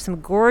booth, there are some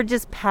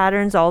gorgeous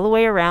patterns all the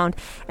way around,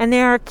 and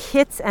there are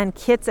kits and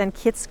kits and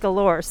kits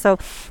galore. So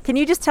can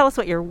you just tell us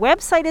what your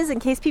website is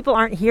in case people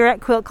aren't here at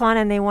QuiltCon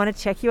and they want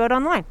to check you out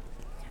online?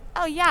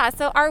 Oh yeah,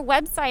 so our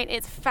website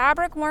is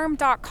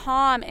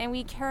fabricworm.com, and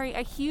we carry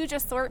a huge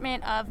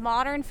assortment of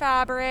modern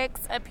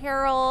fabrics,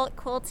 apparel,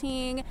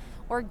 quilting,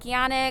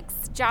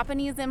 organics,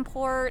 Japanese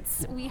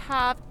imports. We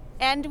have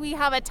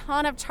a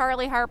ton of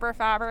Charlie Harper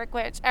fabric,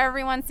 which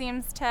everyone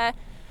seems to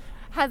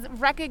has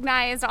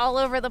recognized all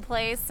over the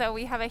place. So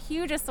we have a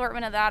huge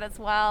assortment of that as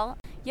well.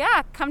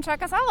 Yeah, come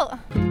check us out.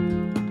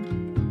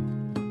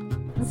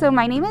 So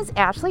my name is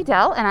Ashley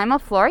Dell, and I'm a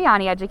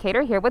Floriani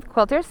educator here with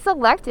Quilters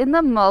Select in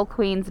the Mull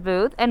Queens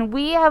booth. And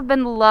we have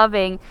been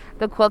loving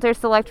the Quilters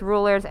Select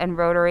rulers and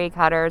rotary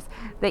cutters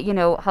that,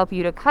 help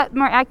you to cut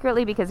more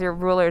accurately because your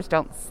rulers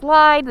don't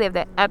slide. They have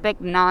the epic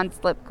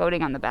non-slip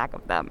coating on the back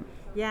of them.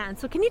 Yeah, and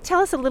so can you tell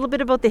us a little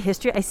bit about the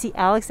history? I see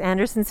Alex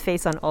Anderson's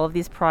face on all of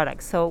these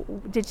products. So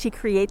did she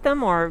create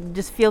them or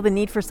just feel the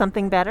need for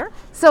something better?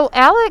 So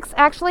Alex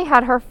actually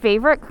had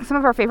some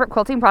of her favorite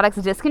quilting products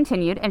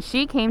discontinued, and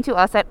she came to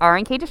us at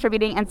R&K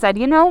Distributing and said,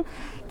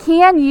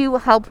 can you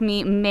help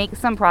me make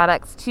some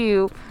products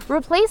to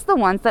replace the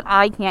ones that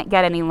I can't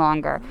get any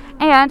longer?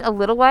 And a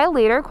little while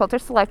later, Quilter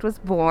Select was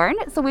born.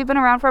 So we've been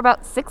around for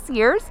about 6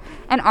 years,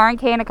 and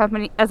R&K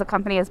as a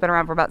company has been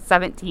around for about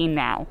 17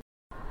 now.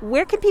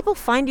 where can people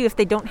find you if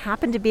they don't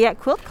happen to be at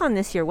QuiltCon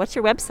this year? What's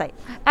your website?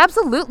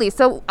 Absolutely.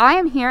 So I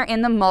am here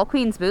in the Mull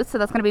Queens booth, so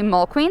that's going to be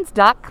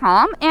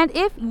mullqueens.com. And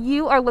if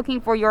you are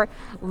looking for your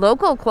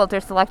local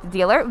Quilter Select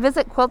dealer,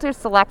 visit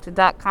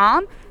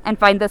quilterselect.com and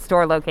find the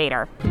store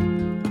locator.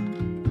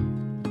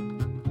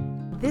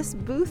 This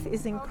booth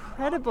is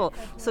incredible.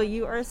 So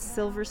you are a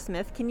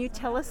silversmith. Can you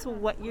tell us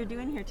what you're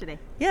doing here today?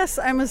 Yes,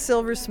 I'm a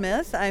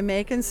silversmith. I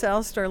make and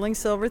sell sterling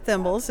silver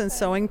thimbles and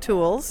sewing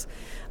tools.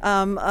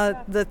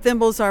 The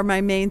thimbles are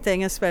my main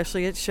thing,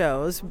 especially at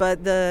shows,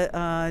 but the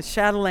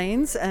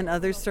chatelaines and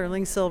other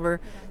sterling silver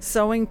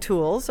sewing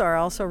tools are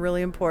also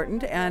really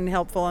important and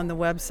helpful on the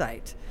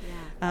website.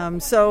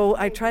 So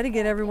I try to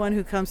get everyone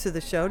who comes to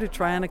the show to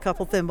try on a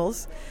couple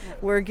thimbles.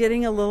 We're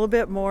getting a little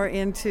bit more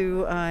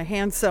into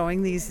hand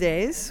sewing these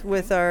days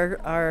with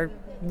our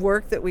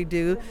work that we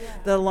do.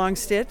 The long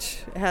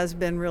stitch has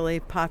been really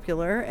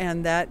popular,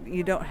 and that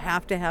you don't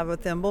have to have a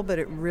thimble, but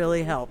it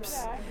really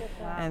helps.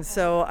 And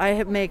so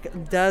I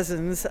make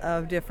dozens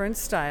of different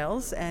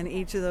styles, and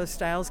each of those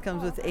styles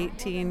comes with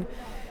 18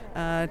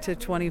 to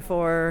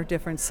 24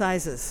 different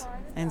sizes.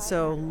 And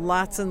so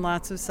lots and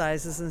lots of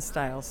sizes and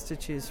styles to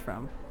choose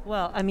from.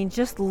 Well, I mean,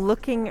 just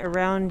looking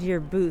around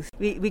your booth,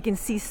 we can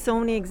see so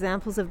many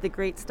examples of the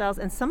great styles,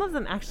 and some of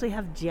them actually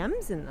have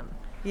gems in them.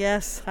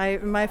 Yes,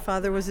 my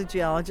father was a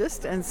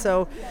geologist, and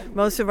so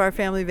most of our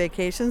family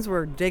vacations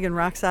were digging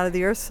rocks out of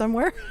the earth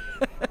somewhere.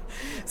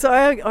 So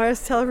I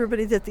always tell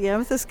everybody that the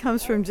amethyst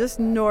comes from just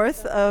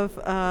north of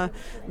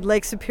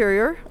Lake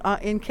Superior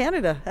in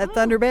Canada at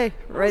Thunder Bay.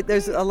 Right,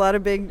 there's a lot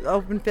of big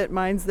open pit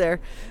mines there,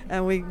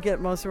 and we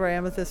get most of our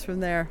amethyst from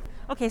there.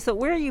 Okay, so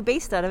where are you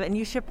based out of? And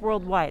you ship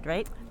worldwide,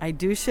 right? I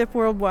do ship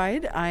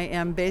worldwide. I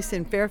am based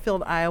in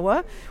Fairfield,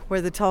 Iowa,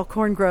 where the tall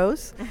corn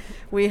grows.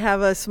 We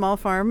have a small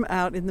farm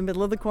out in the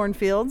middle of the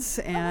cornfields,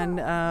 and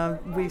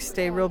we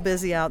stay real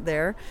busy out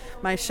there.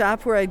 My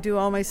shop where I do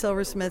all my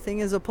silversmithing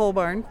is a pole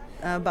barn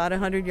about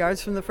 100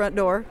 yards from the front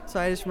door, so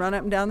I just run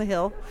up and down the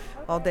hill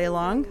all day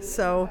long.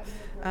 So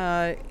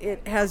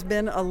it has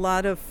been a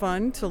lot of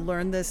fun to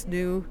learn this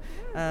new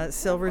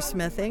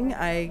silversmithing.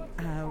 I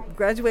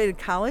graduated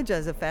college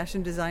as a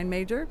fashion design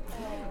major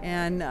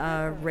and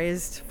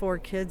raised 4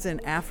 kids in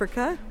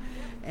Africa.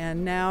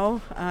 And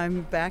now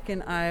I'm back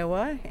in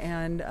Iowa,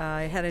 and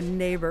I had a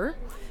neighbor,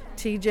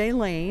 TJ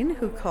Lane,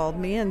 who called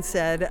me and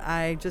said,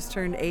 I just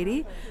turned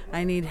 80.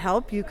 I need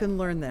help. You can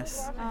learn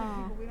this.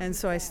 Oh. And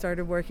so I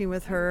started working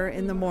with her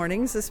in the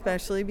mornings,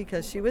 especially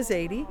because she was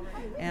 80.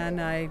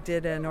 And I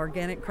did an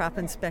organic crop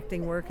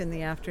inspecting work in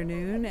the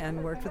afternoon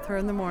and worked with her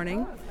in the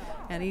morning.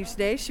 And each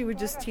day she would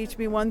just teach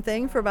me one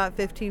thing for about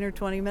 15 or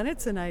 20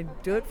 minutes, and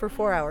I'd do it for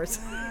 4 hours.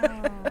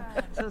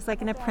 So it's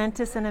like an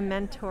apprentice and a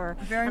mentor.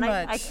 Very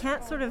much. I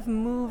can't sort of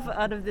move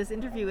out of this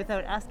interview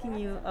without asking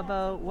you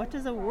about what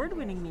does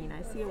award-winning mean?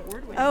 I see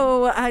award-winning.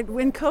 Oh,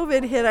 when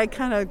COVID hit, I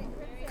kind of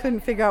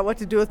couldn't figure out what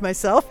to do with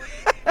myself.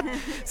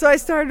 So I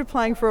started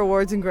applying for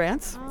awards and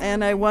grants,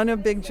 and I won a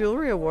big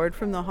jewelry award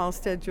from the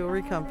Halstead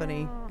Jewelry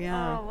Company.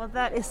 Yeah. Oh, well,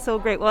 that is so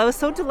great. Well, I was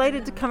so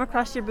delighted to come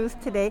across your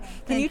booth today.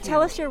 Can you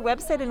tell us your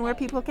website and where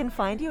people can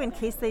find you in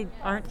case they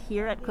aren't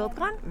here at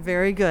QuiltCon?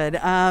 Very good.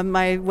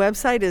 My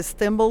website is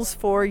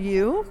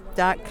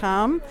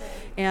thimblesforyou.com,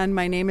 and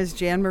my name is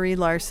Jan Marie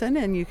Larson,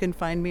 and you can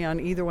find me on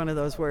either one of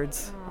those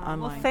words online.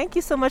 Well, thank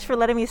you so much for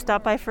letting me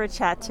stop by for a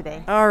chat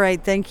today. All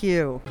right, thank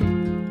you.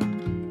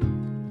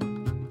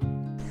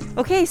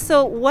 Okay,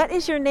 so what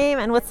is your name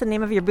and what's the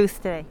name of your booth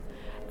today?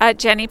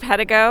 Jenny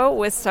Pedigo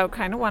with So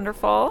Kind of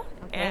Wonderful.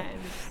 Okay. And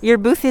your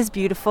booth is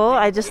beautiful.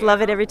 I just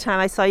love it every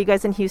time. I saw you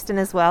guys in Houston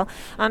as well.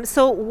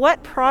 So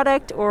what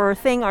product or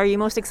thing are you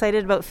most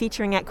excited about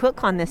featuring at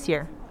QuiltCon this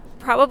year?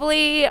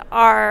 probably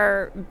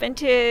our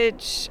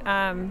vintage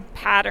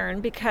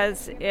pattern,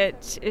 because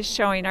it is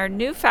showing our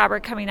new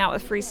fabric coming out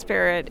with Free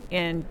Spirit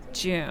in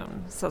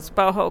June. So it's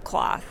boho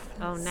cloth.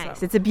 Oh, nice.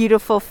 So. It's a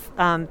beautiful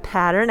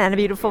pattern and a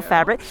beautiful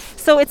fabric.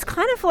 So it's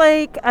kind of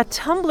like a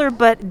tumbler,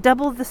 but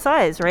double the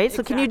size, right?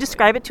 So Can you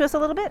describe it to us a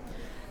little bit?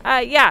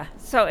 Yeah,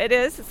 so it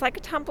is. It's like a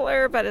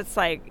tumbler, but it's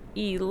like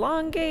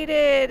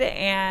elongated,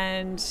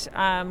 and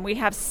we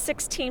have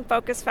 16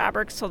 focus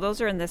fabrics, so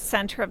those are in the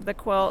center of the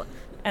quilt,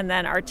 and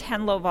then our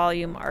 10 low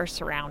volume are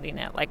surrounding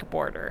it like a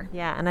border.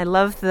 Yeah, and I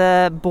love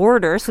the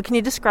border. So can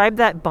you describe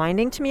that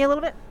binding to me a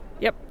little bit?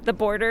 Yep, the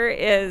border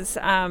is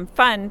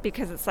fun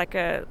because it's like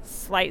a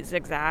slight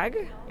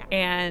zigzag,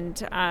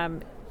 and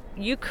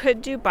you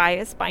could do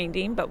bias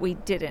binding, but we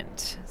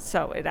didn't.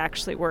 So it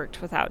actually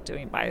worked without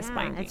doing bias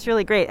binding. It's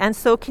really great. And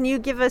so can you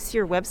give us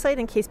your website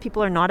in case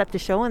people are not at the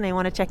show and they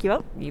want to check you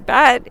out? You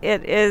bet.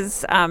 It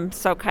is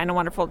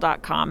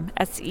sokindofwonderful.com,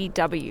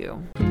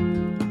 SEW.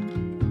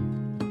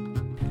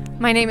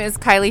 My name is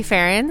Kylie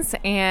Ferens,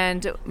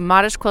 and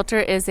Modish Quilter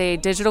is a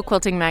digital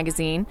quilting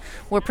magazine.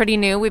 We're pretty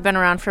new. We've been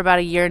around for about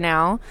a year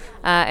now,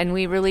 and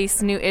we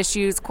release new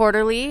issues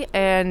quarterly.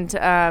 And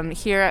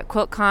here at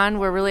QuiltCon,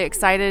 we're really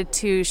excited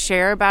to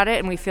share about it,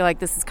 and we feel like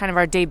this is kind of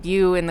our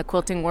debut in the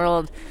quilting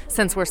world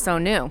since we're so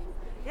new.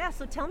 Yeah,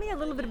 so tell me a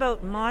little bit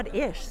about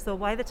Mod-ish. So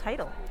why the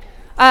title?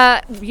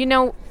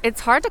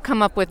 It's hard to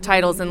come up with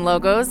titles and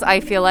logos, I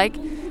feel like.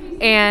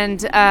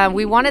 And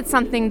we wanted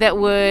something that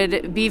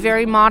would be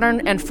very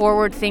modern and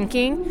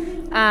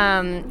forward-thinking,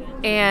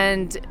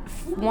 and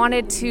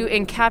wanted to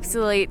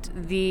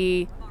encapsulate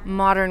the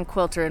modern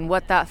quilter and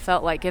what that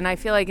felt like. And I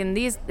feel like in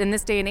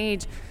this day and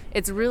age,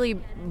 it's really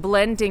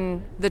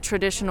blending the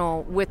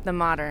traditional with the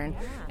modern.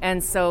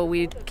 And so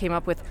we came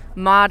up with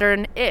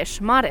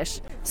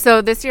modish.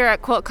 So this year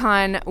at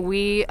QuiltCon,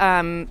 we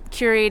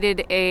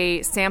curated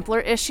a sampler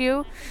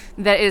issue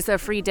that is a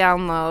free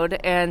download.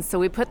 And so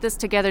we put this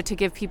together to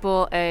give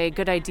people a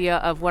good idea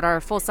of what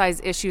our full-size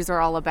issues are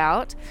all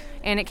about.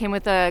 And it came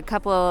with a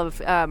couple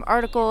of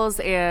articles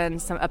and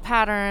a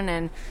pattern,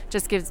 and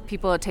just gives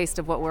people a taste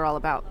of what we're all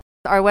about.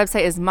 Our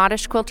website is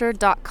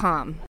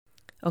modishquilter.com.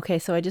 Okay,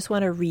 so I just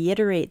want to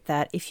reiterate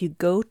that if you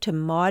go to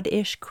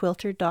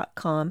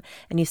modishquilter.com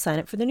and you sign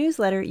up for the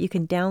newsletter, you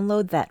can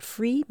download that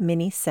free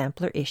mini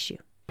sampler issue.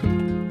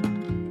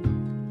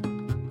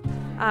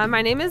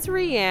 My name is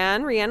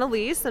Rhianne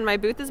Elise, and my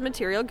booth is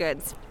Material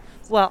Goods.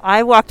 Well,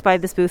 I walked by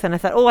this booth and I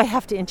thought, I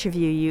have to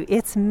interview you.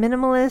 It's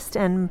minimalist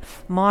and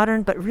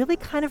modern, but really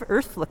kind of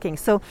earth-looking.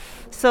 So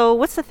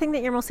what's the thing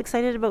that you're most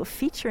excited about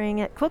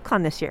featuring at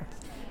QuiltCon this year?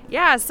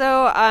 Yeah,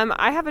 so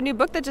I have a new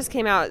book that just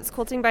came out. It's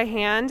Quilting by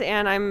Hand,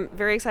 and I'm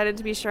very excited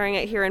to be sharing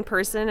it here in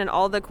person. And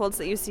all the quilts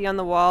that you see on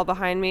the wall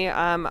behind me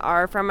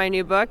are from my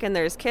new book, and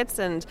there's kits,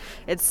 and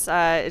it's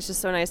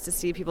just so nice to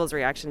see people's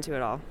reaction to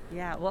it all.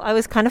 Yeah, well, I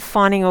was kind of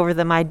fawning over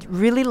them. I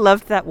really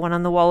loved that one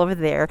on the wall over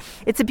there.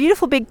 It's a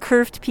beautiful big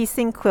curved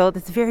piecing quilt.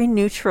 It's very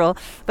neutral,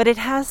 but it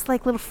has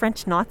like little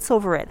French knots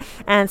over it.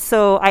 And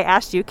so I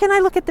asked you, can I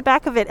look at the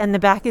back of it? And the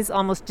back is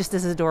almost just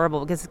as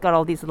adorable because it's got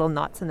all these little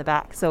knots in the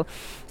back. So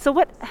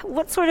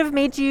what sort of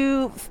made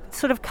you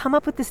sort of come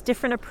up with this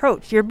different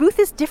approach? Your booth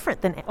is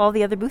different than all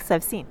the other booths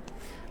I've seen.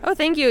 Oh,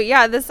 thank you.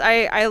 Yeah,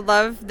 I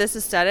love this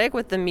aesthetic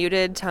with the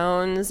muted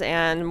tones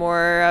and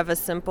more of a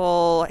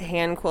simple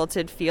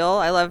hand-quilted feel.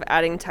 I love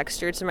adding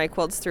texture to my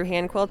quilts through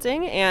hand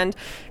quilting, and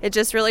it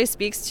just really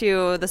speaks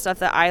to the stuff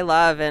that I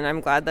love, and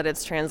I'm glad that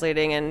it's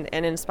translating and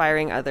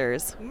inspiring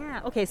others.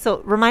 Yeah, okay,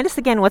 so remind us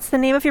again, what's the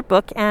name of your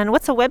book, and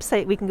what's a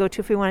website we can go to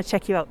if we want to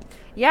check you out?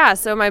 Yeah,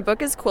 so my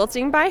book is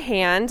Quilting by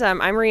Hand. I'm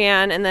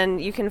Rhianne, and then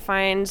you can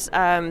find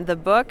the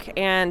book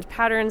and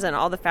patterns and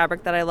all the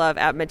fabric that I love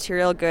at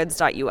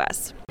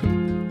materialgoods.us.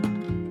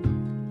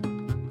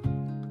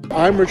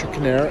 I'm Richard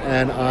Kinnair,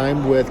 and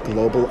I'm with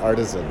Global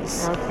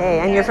Artisans. Okay,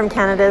 and you're from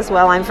Canada as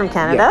well. I'm from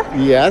Canada.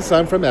 Yeah. Yes,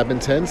 I'm from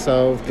Edmonton,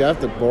 so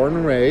born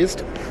and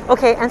raised.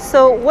 Okay, and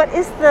so what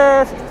is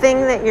the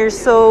thing that you're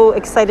so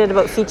excited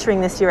about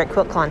featuring this year at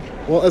QuiltCon?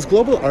 Well, as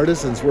Global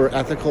Artisans, we're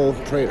ethical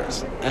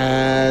traders,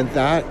 and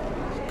that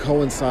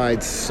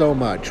coincides so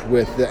much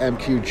with the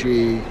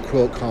MQG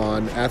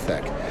QuiltCon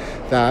ethic.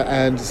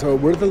 And so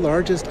we're the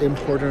largest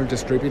importer and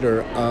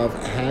distributor of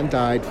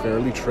hand-dyed,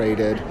 fairly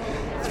traded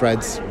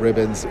threads,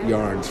 ribbons,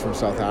 yarns from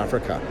South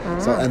Africa.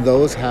 And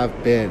those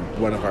have been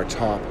one of our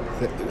top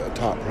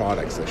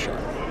products this year.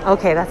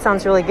 Okay, that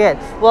sounds really good.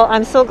 Well,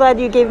 I'm so glad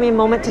you gave me a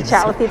moment to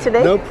chat with you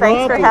today. No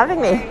problem. Thanks for having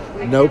me.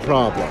 No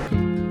problem.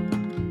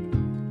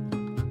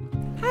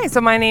 Hi, so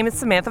my name is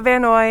Samantha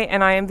Van Noy,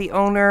 and I am the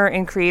owner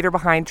and creator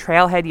behind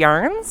Trailhead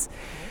Yarns.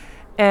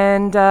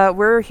 And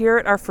we're here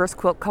at our first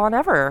QuiltCon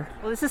ever.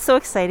 Well, this is so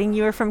exciting.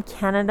 You are from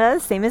Canada,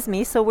 same as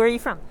me. So where are you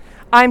from?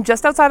 I'm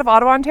just outside of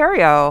Ottawa,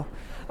 Ontario.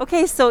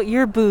 Okay, so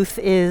your booth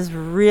is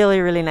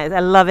really, really nice.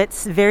 I love it.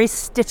 It's very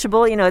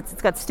stitchable. You know, it's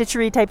got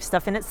stitchery type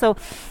stuff in it. So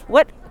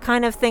what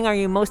kind of thing are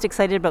you most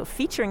excited about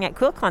featuring at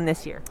QuiltCon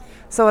this year?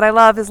 So what I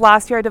love is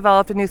last year I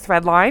developed a new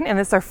thread line, and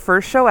this is our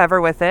first show ever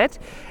with it.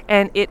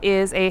 And it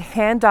is a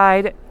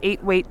hand-dyed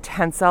 8-weight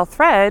tensile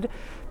thread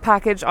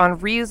packaged on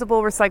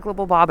reusable,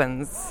 recyclable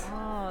bobbins.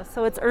 Oh,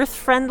 so it's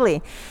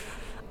earth-friendly.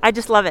 I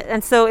just love it.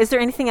 And so is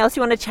there anything else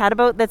you want to chat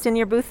about that's in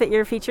your booth that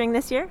you're featuring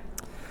this year?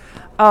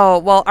 Oh,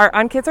 well, our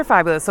unkits are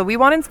fabulous. So we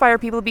want to inspire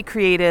people to be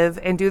creative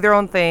and do their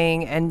own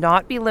thing and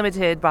not be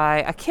limited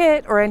by a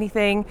kit or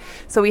anything.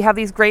 So we have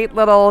these great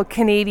little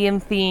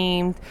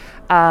Canadian-themed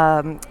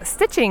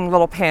stitching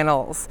little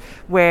panels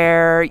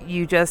where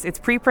it's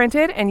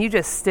pre-printed and you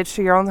just stitch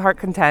to your own heart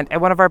content.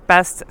 And one of our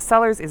best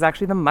sellers is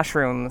actually the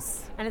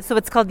mushrooms. And so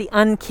it's called the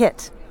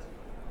unkit.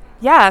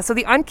 Yeah, so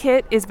the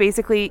unkit is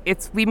basically,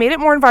 we made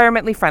it more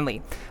environmentally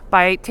friendly.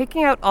 By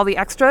taking out all the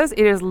extras,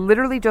 it is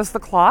literally just the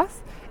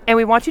cloth. And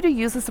we want you to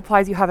use the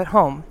supplies you have at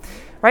home,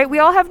 right? We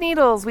all have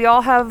needles. We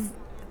all have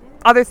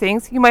other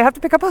things. You might have to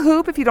pick up a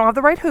hoop if you don't have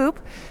the right hoop,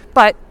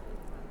 but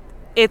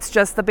it's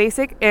just the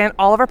basic. And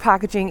all of our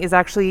packaging is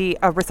actually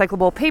a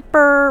recyclable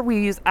paper.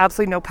 We use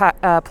absolutely no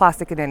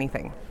plastic in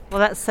anything. Well,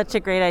 that's such a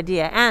great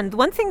idea. And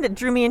one thing that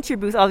drew me into your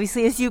booth,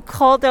 obviously, is you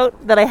called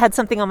out that I had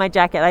something on my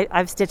jacket.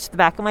 I've stitched the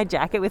back of my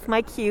jacket with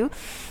my Q.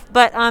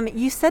 But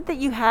you said that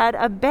you had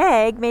a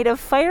bag made of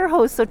fire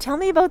hose. So tell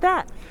me about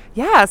that.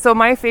 Yeah, so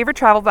my favorite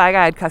travel bag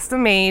I had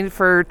custom made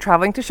for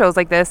traveling to shows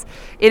like this.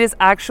 It is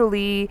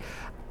actually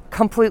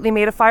completely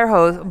made of fire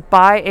hose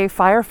by a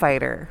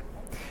firefighter.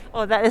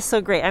 Oh, that is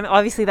so great. I mean,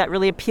 obviously, that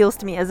really appeals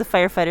to me as a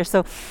firefighter.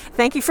 So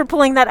thank you for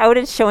pulling that out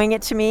and showing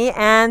it to me.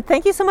 And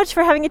thank you so much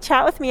for having a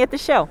chat with me at the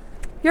show.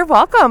 You're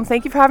welcome.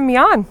 Thank you for having me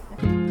on.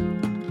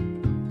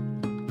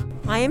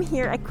 I am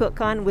here at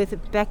QuiltCon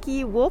with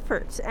Becky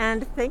Wolpert,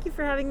 and thank you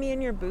for having me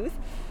in your booth.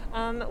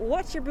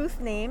 What's your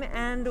booth name,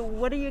 and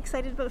what are you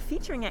excited about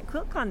featuring at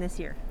QuiltCon this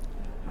year?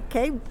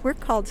 Okay, we're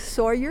called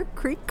Sawyer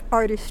Creek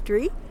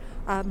Artistry.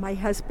 My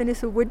husband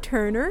is a wood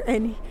turner,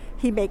 and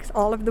he makes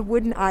all of the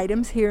wooden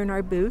items here in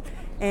our booth.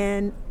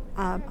 And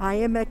I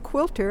am a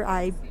quilter.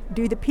 I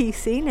do the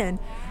piecing, and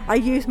I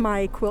use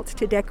my quilts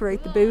to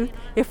decorate the booth.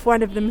 If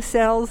one of them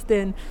sells,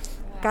 then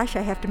gosh,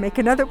 I have to make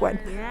another one.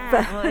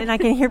 Yeah, and I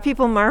can hear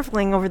people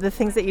marveling over the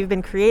things that you've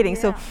been creating.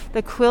 Yeah. So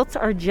the quilts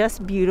are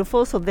just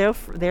beautiful. So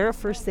they're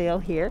for sale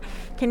here.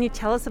 Can you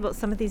tell us about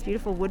some of these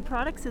beautiful wood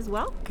products as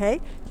well?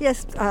 Okay.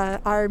 Yes,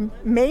 our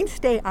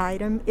mainstay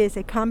item is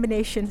a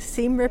combination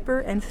seam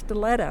ripper and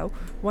stiletto.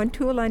 One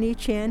tool on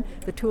each end.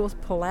 The tools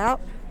pull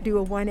out, do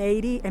a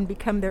 180, and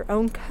become their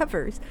own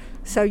covers.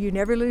 So you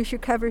never lose your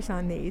covers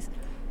on these.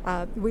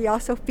 We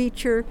also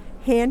feature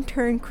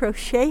hand-turned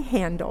crochet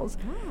handles,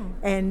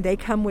 and they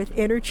come with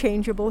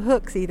interchangeable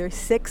hooks, either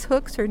 6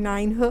 hooks or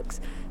 9 hooks.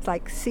 It's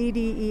like C,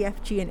 D, E,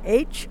 F, G, and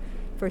H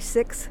for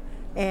 6,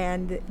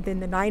 and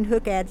then the 9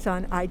 hook adds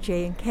on I,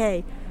 J, and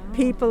K.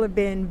 People have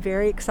been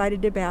very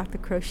excited about the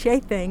crochet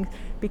things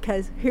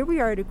because here we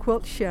are at a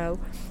quilt show,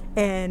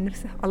 and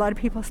a lot of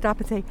people stop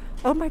and say,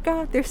 oh my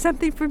God, there's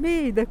something for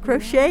me, the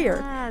crocheter.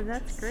 Yeah,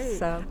 that's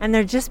great. And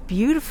they're just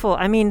beautiful.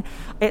 I mean,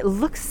 it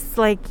looks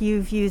like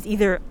you've used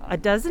either a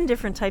dozen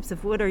different types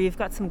of wood or you've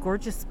got some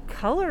gorgeous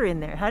color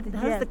in there. How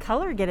does the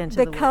color get into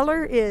the wood? The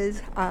color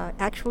is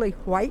actually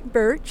white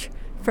birch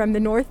from the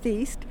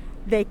Northeast.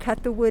 They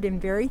cut the wood in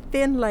very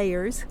thin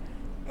layers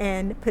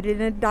and put it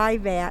in a dye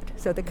vat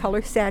so the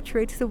color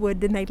saturates the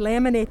wood. Then they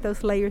laminate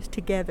those layers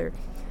together.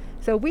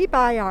 So we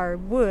buy our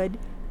wood,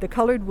 the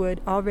colored wood,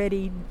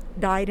 already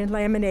dyed and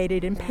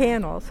laminated in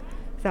panels.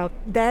 So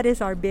that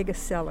is our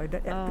biggest seller. The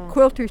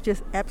quilters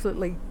just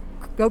absolutely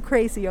go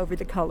crazy over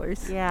the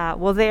colors. Yeah,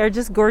 well, they are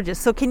just gorgeous.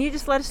 So can you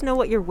just let us know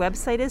what your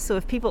website is so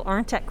if people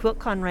aren't at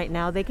QuiltCon right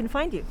now, they can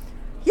find you?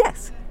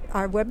 Yes,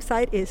 our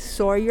website is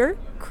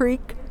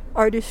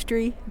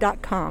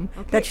SawyerCreekArtistry.com.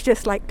 Okay. That's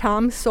just like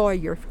Tom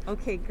Sawyer.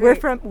 Okay,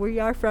 great. We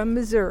are from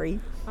Missouri.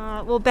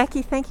 Well,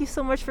 Becky, thank you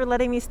so much for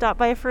letting me stop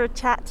by for a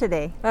chat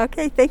today.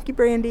 Okay, thank you,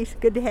 Brandy. It's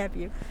good to have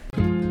you.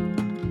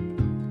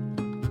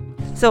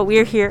 So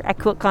we're here at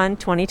QuiltCon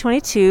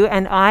 2022,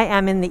 and I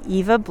am in the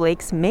Eva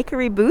Blake's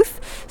Makery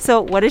booth.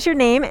 So what is your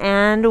name,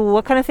 and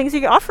what kind of things are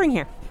you offering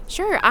here?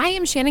 Sure. I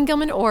am Shannon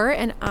Gilman-Orr,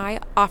 and I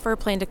offer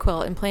Plan to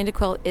Quilt. And Plan to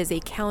Quilt is a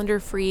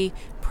calendar-free,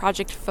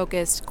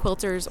 project-focused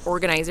quilters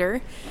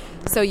organizer.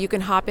 So you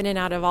can hop in and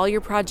out of all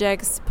your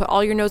projects, put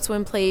all your notes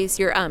in place,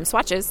 your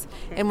swatches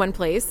in one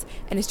place.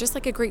 And it's just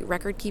like a great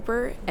record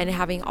keeper, and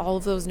having all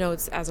of those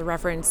notes as a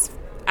reference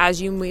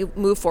as you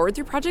move forward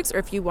through projects, or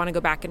if you want to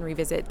go back and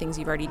revisit things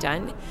you've already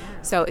done.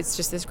 So it's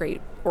just this great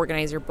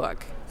organizer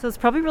book. So it's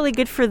probably really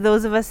good for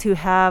those of us who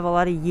have a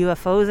lot of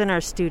UFOs in our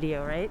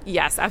studio, right?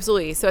 Yes,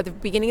 absolutely. So at the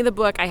beginning of the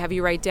book, I have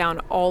you write down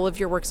all of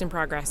your works in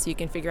progress so you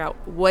can figure out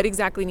what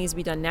exactly needs to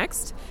be done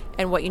next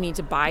and what you need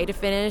to buy to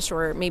finish,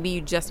 or maybe you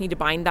just need to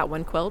bind that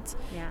one quilt.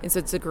 Yeah. And so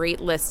it's a great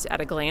list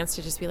at a glance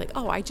to just be like,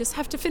 oh, I just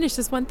have to finish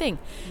this one thing.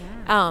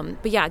 Yeah.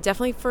 But yeah,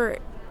 definitely for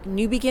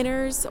new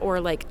beginners,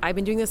 or like I've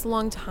been doing this a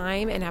long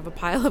time and have a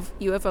pile of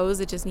UFOs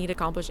that just need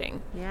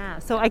accomplishing. Yeah,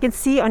 so I can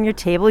see on your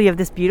table you have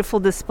this beautiful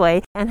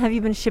display. And have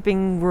you been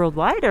shipping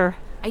worldwide, or?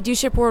 I do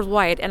ship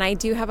worldwide, and I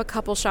do have a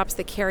couple shops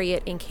that carry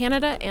it in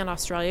Canada and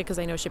Australia because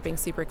I know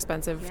shipping's super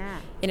expensive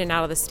in and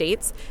out of the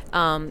States.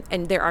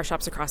 And there are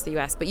shops across the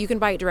U.S., but you can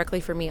buy it directly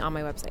from me on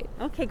my website.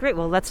 Okay, great.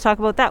 Well, let's talk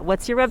about that.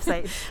 What's your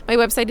website? My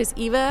website is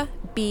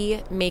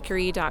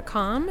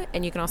evabmakery.com,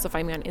 and you can also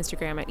find me on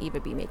Instagram at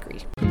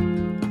evabmakery.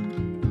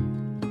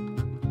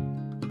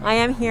 I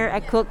am here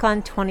at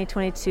QuiltCon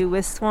 2022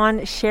 with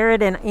Swan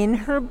Sheridan in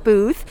her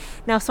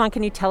booth. Now, Swan,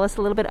 can you tell us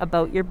a little bit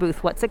about your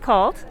booth? What's it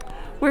called?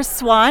 We're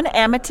Swan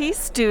Amity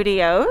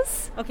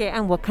Studios. Okay,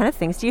 and what kind of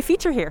things do you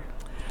feature here?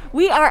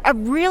 We are a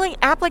really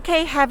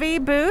applique-heavy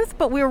booth,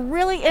 but we're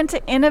really into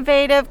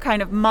innovative,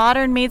 kind of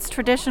modern meets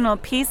traditional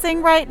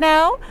piecing right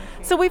now.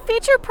 So we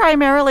feature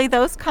primarily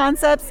those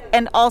concepts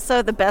and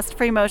also the best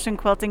free motion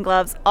quilting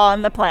gloves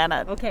on the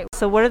planet. Okay,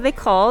 so what are they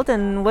called,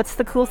 and what's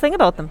the cool thing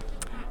about them?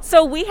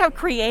 So we have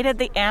created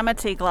the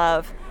Amity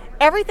glove.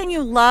 Everything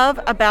you love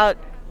about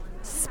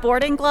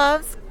sporting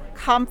gloves,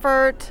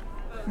 comfort,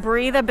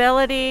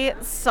 breathability,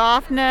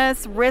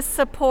 softness, wrist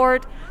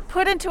support,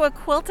 put into a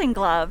quilting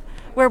glove,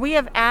 where we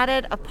have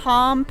added a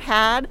palm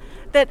pad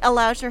that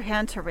allows your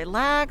hand to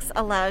relax,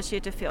 allows you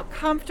to feel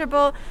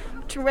comfortable,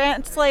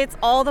 translates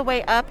all the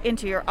way up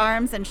into your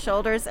arms and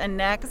shoulders and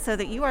neck so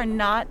that you are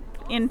not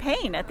in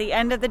pain at the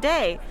end of the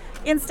day.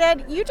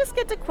 Instead, you just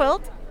get to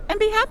quilt and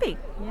be happy.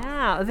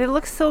 Yeah, they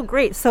look so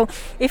great. So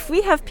if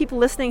we have people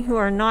listening who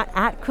are not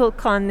at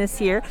QuiltCon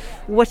this year,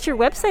 what's your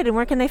website and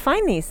where can they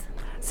find these?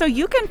 So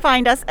you can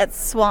find us at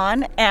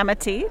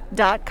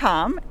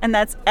swanamity.com, and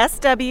that's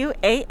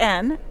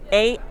SWAN,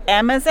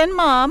 AM as in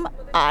mom,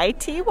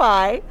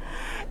 ITY.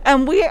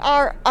 And we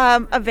are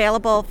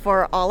available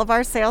for all of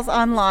our sales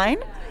online,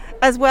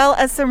 as well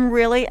as some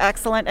really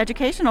excellent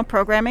educational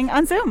programming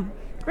on Zoom.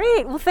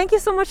 Great. Well, thank you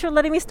so much for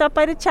letting me stop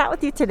by to chat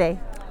with you today.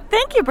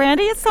 Thank you,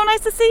 Brandy. It's so nice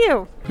to see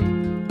you.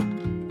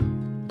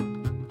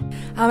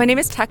 My name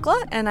is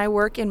Tekla, and I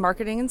work in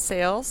marketing and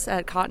sales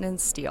at Cotton and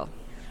Steel.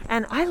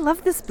 And I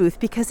love this booth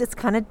because it's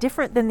kind of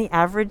different than the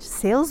average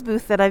sales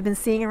booth that I've been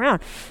seeing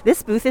around.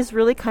 This booth is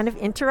really kind of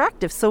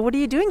interactive. So what are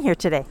you doing here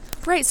today?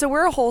 Right, so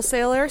we're a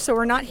wholesaler, so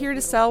we're not here to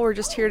sell, we're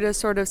just here to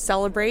sort of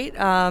celebrate.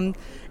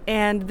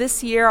 And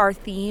this year our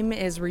theme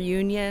is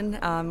reunion.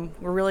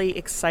 We're really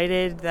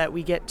excited that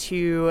we get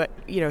to,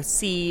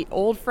 see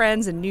old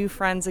friends and new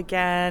friends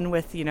again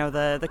with,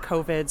 the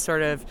COVID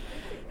sort of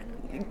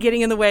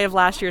getting in the way of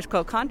last year's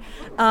QuiltCon.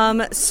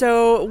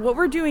 So what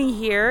we're doing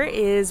here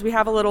is we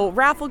have a little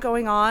raffle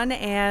going on,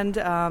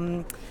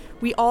 and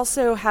we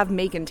also have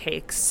make and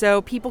takes.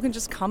 So people can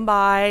just come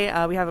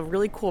by. We have a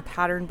really cool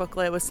pattern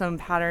booklet with some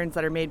patterns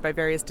that are made by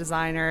various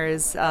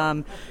designers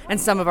and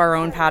some of our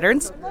own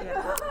patterns.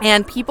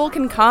 And people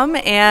can come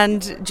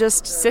and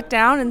just sit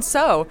down and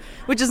sew,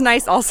 which is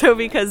nice also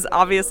because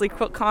obviously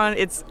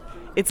QuiltCon,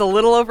 it's a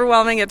little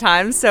overwhelming at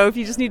times. So if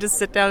you just need to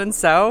sit down and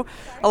sew,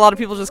 a lot of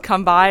people just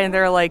come by and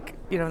they're like,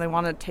 they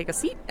want to take a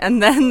seat,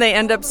 and then they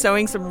end up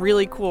sewing some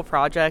really cool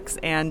projects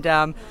and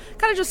kind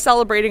of just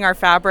celebrating our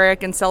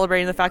fabric and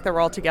celebrating the fact that we're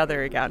all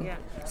together again. Yeah.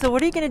 So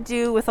what are you going to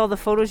do with all the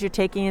photos you're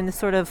taking in the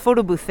sort of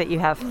photo booth that you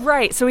have?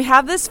 Right. So we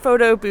have this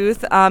photo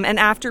booth, and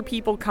after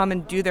people come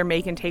and do their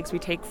make and takes, we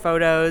take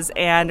photos,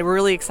 and we're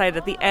really excited.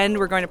 At the end,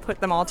 we're going to put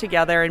them all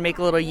together and make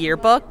a little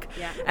yearbook,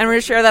 and we're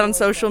going to share that on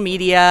social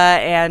media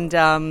and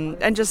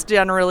just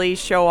generally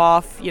show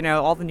off,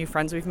 all the new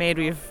friends we've made.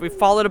 We've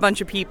followed a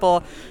bunch of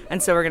people,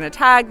 and so we're going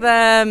to tag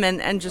them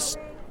and just.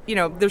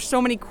 There's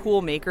so many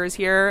cool makers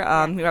here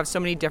who have so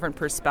many different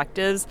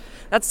perspectives.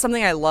 That's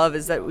something I love,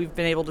 is that we've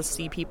been able to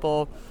see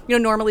people,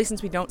 normally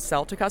since we don't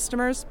sell to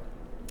customers,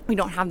 we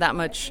don't have that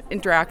much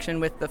interaction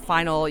with the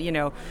final,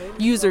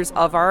 users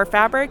of our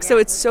fabric. So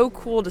it's so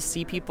cool to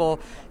see people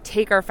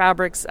take our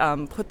fabrics,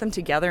 put them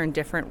together in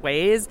different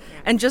ways,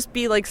 and just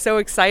be so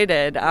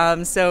excited.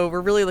 So we're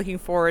really looking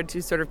forward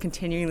to sort of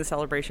continuing the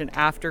celebration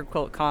after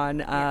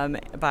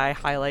QuiltCon by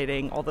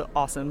highlighting all the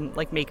awesome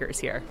makers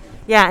here.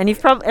 Yeah, and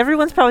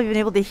everyone's probably been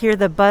able to hear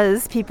the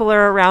buzz. People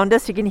are around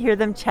us. You can hear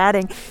them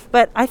chatting.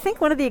 But I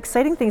think one of the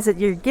exciting things that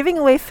you're giving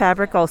away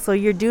fabric also.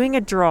 You're doing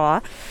a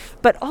draw.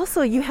 But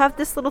also you have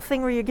this little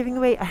thing where you're giving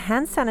away a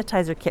hand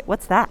sanitizer kit.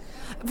 What's that?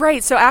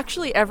 Right. So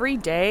actually every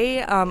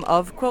day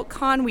of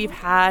QuiltCon, we've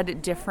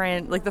had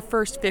different, the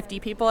first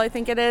 50 people, I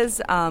think it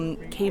is,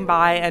 came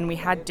by, and we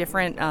had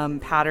different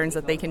patterns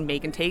that they can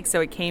make and take. So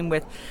it came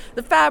with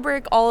the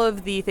fabric, all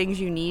of the things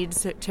you need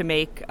to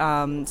make.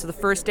 So the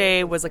first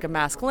day was a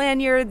mask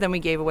lanyard. Then we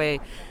gave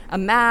away a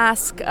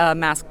mask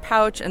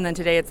pouch, and then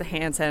today it's a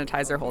hand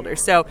sanitizer holder.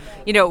 So,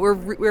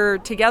 we're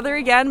together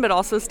again, but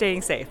also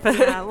staying safe.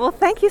 Yeah, well,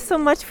 thank you so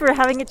much for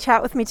having a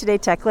chat with me today,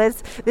 Tekla.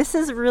 This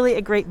is really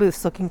a great booth,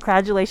 so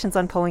congratulations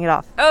on pulling it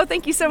off. Oh,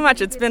 thank you so much.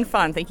 It's been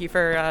fun. Thank you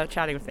for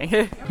chatting with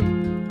me.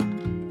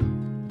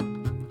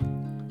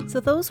 So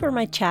those were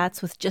my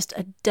chats with just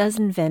a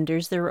dozen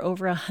vendors. There were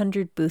over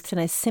 100 booths, and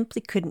I simply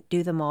couldn't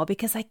do them all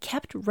because I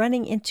kept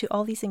running into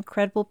all these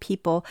incredible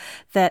people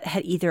that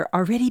had either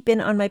already been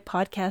on my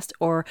podcast,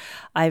 or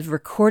I've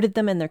recorded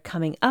them and they're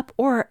coming up,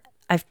 or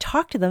I've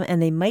talked to them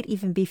and they might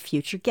even be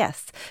future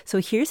guests. So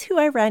here's who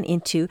I ran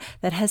into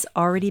that has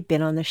already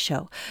been on the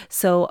show.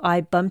 So I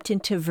bumped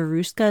into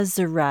Veruska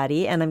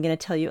Zarati, and I'm going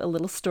to tell you a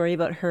little story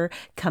about her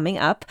coming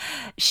up.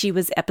 She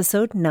was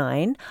episode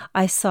 9.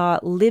 I saw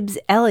Libs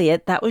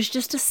Elliott. That was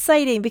just a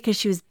sighting because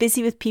she was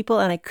busy with people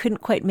and I couldn't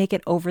quite make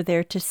it over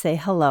there to say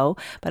hello,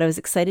 but I was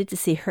excited to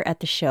see her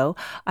at the show.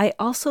 I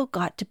also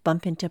got to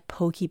bump into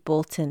Pokey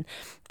Bolton.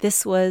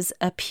 This was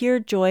a pure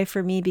joy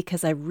for me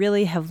because I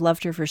really have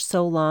loved her for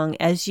so long.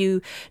 As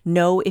you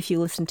know, if you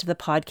listen to the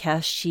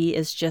podcast, she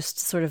is just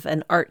sort of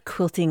an art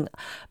quilting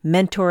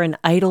mentor and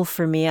idol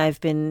for me.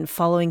 I've been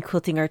following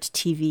Quilting Arts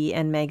TV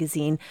and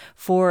magazine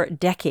for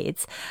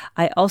decades.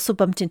 I also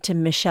bumped into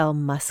Michelle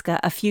Muska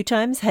a few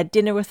times, had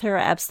dinner with her.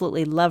 I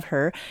absolutely love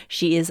her.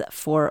 She is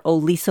for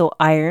Oliso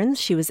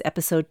Irons. She was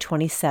episode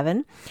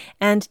 27.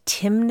 And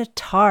Tim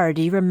Natar.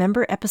 Do you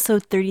remember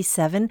episode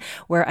 37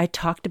 where I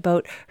talked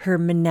about her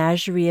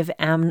menagerie of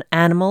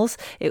animals?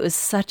 It was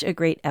such a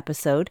great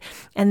episode.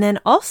 And then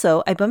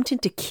also I bumped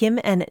into Kim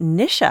and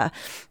Nisha.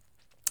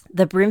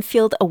 the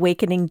Brimfield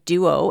Awakening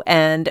duo.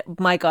 And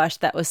my gosh,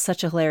 that was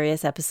such a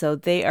hilarious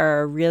episode. They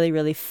are a really,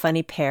 really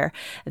funny pair.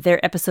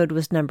 Their episode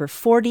was number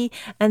 40.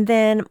 And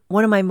then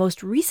one of my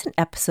most recent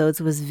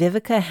episodes was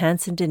Vivica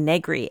Hansen de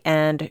Negri,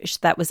 and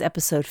that was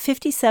episode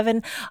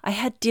 57. I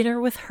had dinner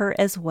with her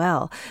as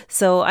well.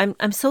 So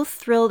I'm so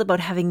thrilled about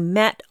having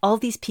met all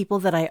these people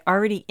that I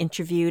already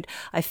interviewed.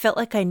 I felt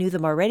like I knew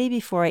them already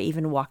before I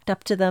even walked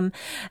up to them,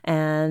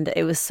 and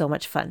it was so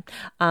much fun.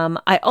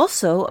 I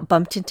also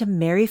bumped into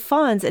Mary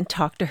Fawns and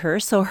talked to her.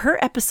 So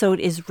her episode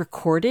is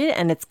recorded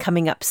and it's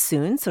coming up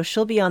soon. So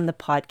she'll be on the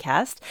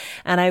podcast.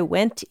 And I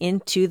went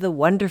into the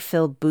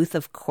Wonderfil booth,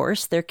 of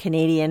course. They're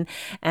Canadian.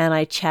 And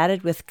I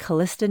chatted with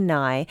Callista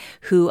Nye,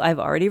 who I've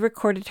already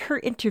recorded her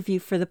interview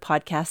for the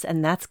podcast.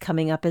 And that's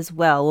coming up as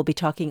well. We'll be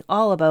talking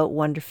all about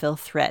Wonderfil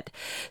Thread.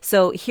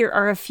 So here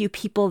are a few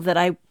people that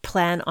I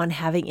plan on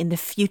having in the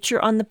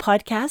future on the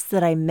podcast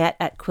that I met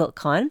at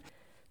QuiltCon.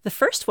 The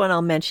first one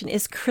I'll mention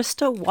is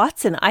Krista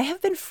Watson. I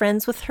have been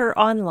friends with her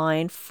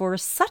online for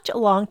such a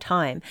long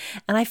time,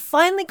 and I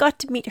finally got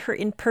to meet her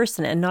in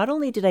person. And not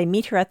only did I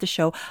meet her at the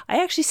show, I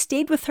actually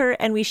stayed with her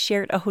and we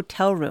shared a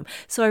hotel room.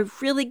 So I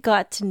really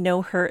got to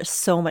know her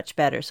so much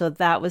better. So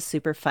that was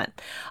super fun.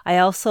 I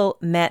also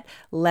met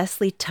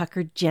Leslie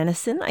Tucker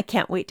Jennison. I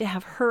can't wait to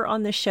have her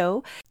on the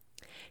show.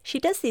 She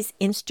does these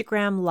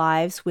Instagram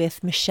lives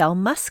with Michelle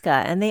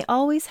Muska, and they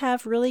always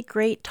have really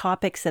great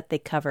topics that they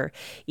cover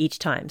each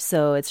time.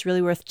 So it's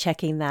really worth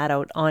checking that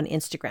out on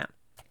Instagram.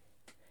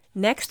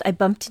 Next, I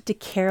bumped into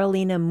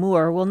Carolina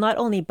Moore. Well, not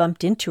only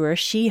bumped into her,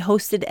 she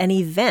hosted an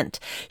event.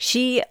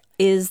 She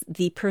is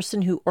the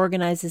person who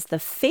organizes the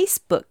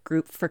Facebook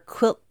group for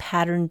quilt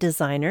pattern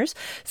designers.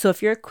 So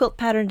if you're a quilt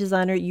pattern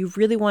designer, you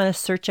really want to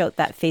search out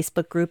that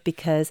Facebook group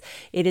because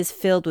it is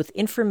filled with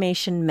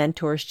information,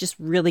 mentors, just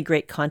really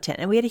great content.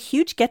 And we had a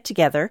huge get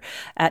together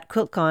at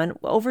QuiltCon.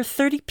 Over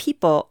 30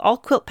 people, all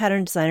quilt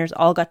pattern designers,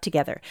 all got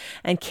together.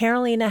 And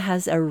Carolina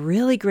has a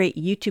really great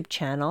YouTube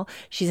channel.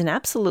 She's an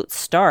absolute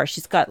star.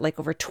 She's got like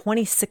over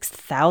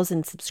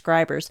 26,000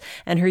 subscribers,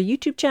 and her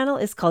YouTube channel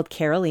is called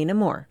Carolina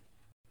Moore.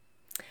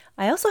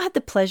 I also had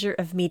the pleasure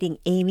of meeting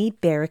Amy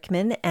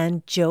Barrickman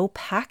and Joe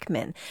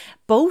Packman,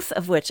 both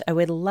of which I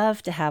would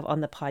love to have on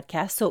the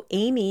podcast. So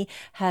Amy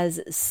has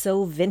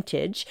So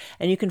Vintage,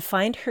 and you can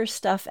find her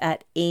stuff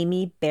at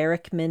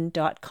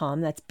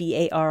amybarrickman.com. That's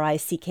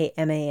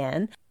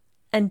BARICKMAN.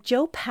 And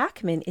Joe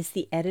Packman is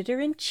the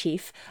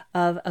editor-in-chief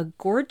of a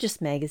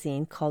gorgeous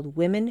magazine called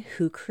Women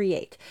Who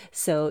Create.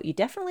 So you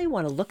definitely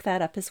want to look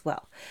that up as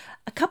well.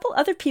 A couple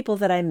other people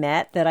that I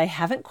met that I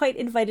haven't quite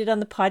invited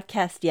on the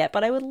podcast yet,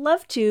 but I would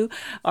love to,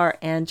 are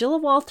Angela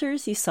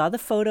Walters. You saw the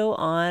photo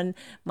on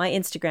my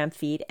Instagram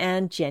feed,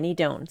 and Jenny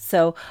Doan.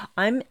 So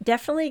I'm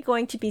definitely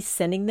going to be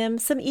sending them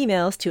some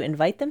emails to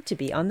invite them to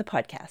be on the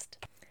podcast.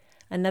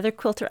 Another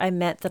quilter I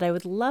met that I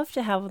would love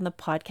to have on the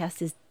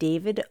podcast is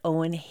David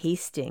Owen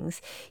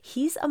Hastings.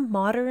 He's a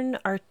modern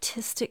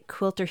artistic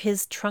quilter.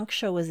 His trunk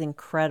show was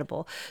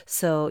incredible.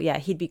 So yeah,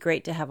 he'd be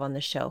great to have on the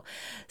show.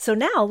 So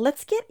now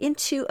let's get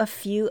into a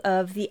few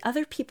of the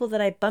other people that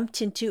I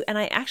bumped into, and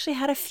I actually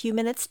had a few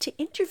minutes to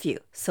interview.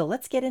 So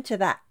let's get into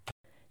that.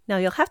 Now,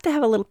 you'll have to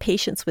have a little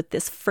patience with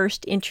this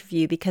first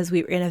interview because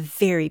we were in a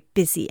very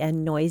busy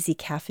and noisy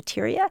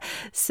cafeteria.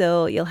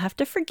 So you'll have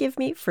to forgive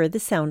me for the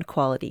sound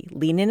quality.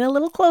 Lean in a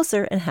little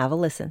closer and have a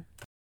listen.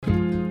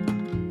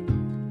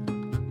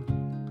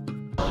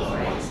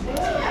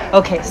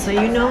 Okay, so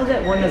you know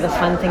that one of the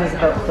fun things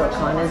about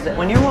QuiltCon is that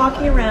when you're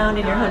walking around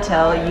in your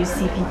hotel, you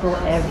see people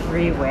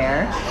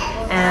everywhere.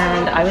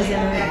 And I was in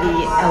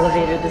the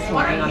elevator this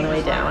morning on the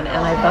way down, and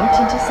I bumped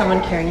into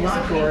someone carrying this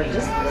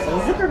gorgeous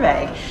little zipper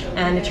bag,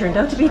 and it turned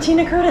out to be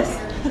Tina Curtis.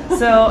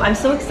 So I'm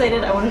so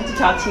excited. I wanted to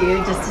talk to you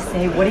just to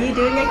say, what are you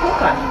doing at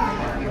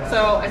QuiltCon?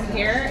 So I'm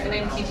here and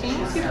I'm teaching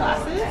 2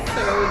 classes,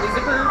 so the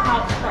zipper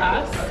pouch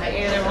class,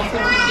 and I'm also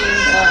teaching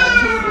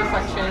jeweled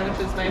reflection, which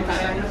is my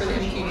pattern for the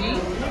MQG,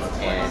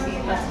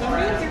 and that's what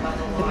I'm doing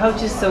here. The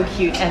pouch is so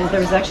cute, and there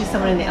was actually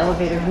someone in the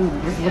elevator who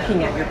was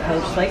looking at your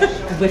pouch like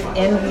with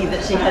envy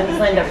that she hadn't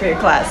signed up for your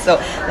class, so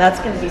that's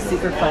going to be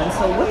super fun.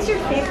 So what's your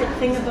favorite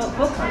thing about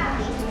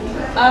QuiltCon?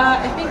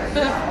 I think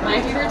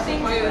my favorite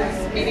thing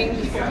is meeting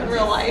people in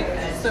real life.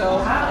 So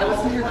I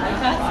listen to your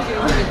podcast,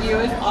 getting to meet you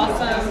is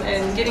awesome,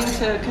 and getting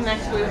to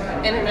connect with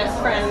internet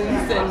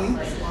friends and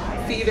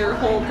see their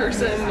whole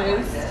person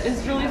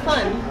is really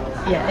fun.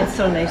 Yeah, it's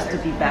so nice to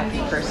be back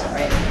in person,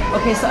 right?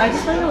 Okay, so I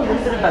just want to know a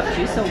little bit about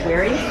you. So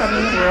where are you from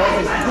in the world,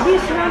 and who do you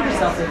surround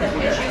yourself with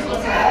every day?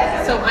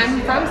 So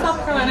I'm from South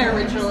Carolina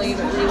originally,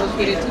 but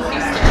relocated to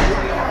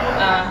Houston.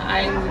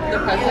 I'm the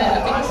president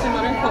of the Houston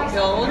Modern Quilt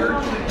Guild,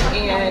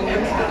 and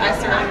I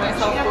surround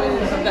myself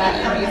with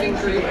that amazing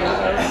group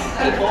of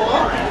people.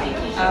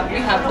 We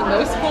have the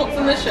most quilts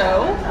in the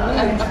show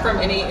from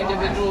any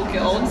individual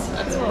guilds.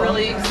 That's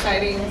really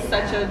exciting.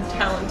 Such a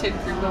talented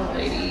group of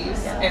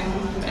ladies and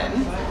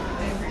men.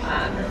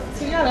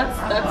 So yeah,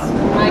 that's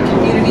my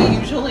community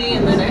usually,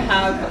 and then I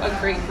have a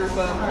great group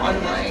of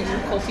online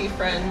quilty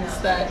friends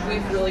that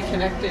we've really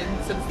connected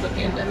since the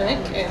pandemic,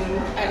 and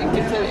I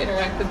get to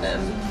interact with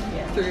them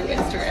through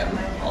Instagram.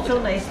 So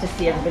nice to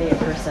see everybody in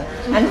person.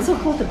 And it's so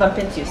cool to bump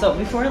into you. So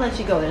before I let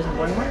you go, there's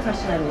one more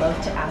question I love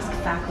to ask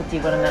faculty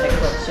when I'm at a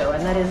quilt show,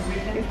 and that is,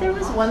 if there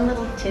was one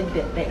little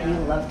tidbit that you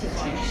love to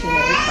teach in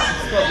every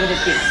class, what would it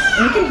be?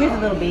 And you can hear the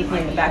little baby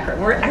in the background.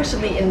 We're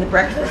actually in the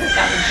breakfast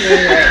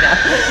cafeteria right now.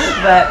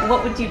 But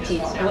what would you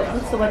teach?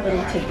 What's the one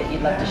little tidbit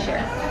you'd love to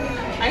share?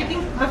 I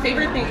think my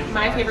favorite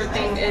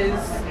thing is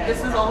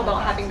this is all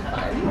about having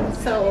fun.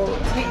 So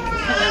take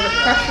kind of the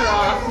pressure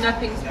off.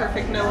 Nothing's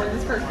perfect. No one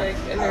is perfect,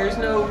 and there's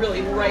no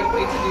really right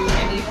way to do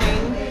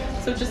anything.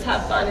 So just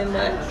have fun and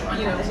let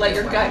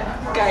your gut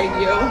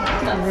guide you.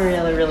 That's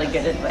really, really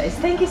good advice.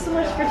 Thank you so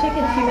much for taking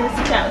a few minutes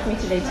to chat with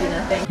me today,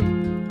 Tina. Thank you.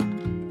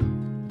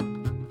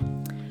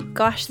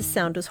 Gosh, the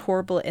sound was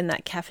horrible in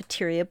that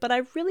cafeteria, but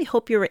I really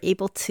hope you were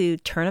able to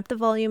turn up the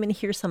volume and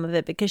hear some of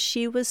it because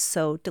she was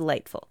so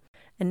delightful.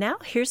 And now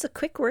here's a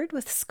quick word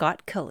with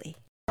Scott Cully.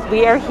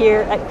 We are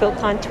here at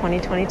QuiltCon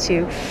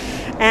 2022,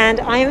 and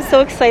I am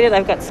so excited.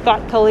 I've got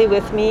Scott Cully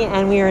with me,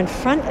 and we are in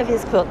front of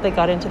his quilt that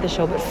got into the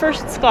show. But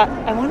first, Scott,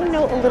 I want to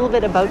know a little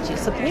bit about you.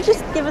 So can you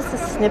just give us a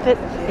snippet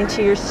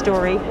into your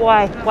story?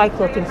 Why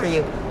quilting for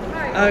you?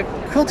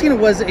 Quilting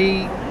was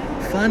a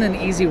fun and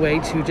easy way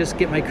to just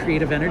get my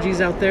creative energies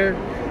out there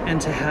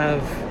and to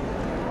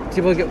be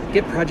able to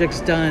get projects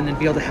done and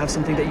be able to have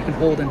something that you can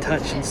hold and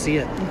touch and see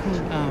it.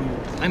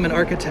 I'm an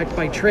architect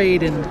by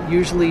trade, and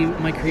usually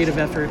my creative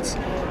efforts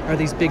are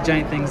these big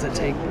giant things that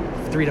take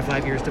 3 to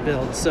 5 years to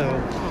build. So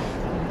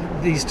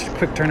these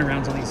quick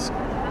turnarounds on these,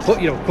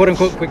 quote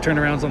unquote quick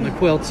turnarounds on the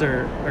quilts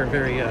are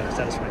very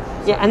satisfying.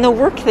 Yeah, and the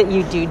work that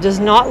you do does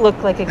not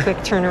look like a quick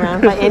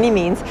turnaround by any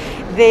means.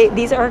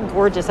 These are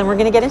gorgeous, and we're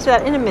going to get into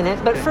that in a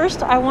minute. But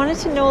first, I wanted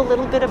to know a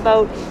little bit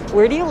about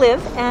where do you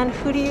live and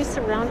who do you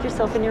surround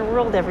yourself in your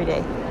world every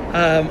day?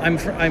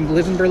 I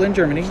live in Berlin,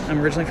 Germany. I'm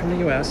originally from the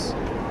U.S.,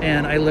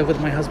 and I live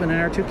with my husband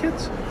and our 2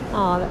 kids.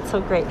 Oh, that's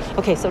so great.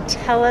 Okay, so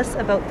tell us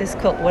about this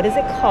quilt. What is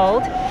it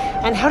called?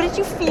 And how did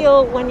you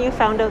feel when you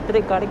found out that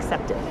it got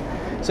accepted?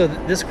 So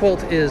this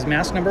quilt is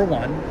mask number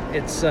 1.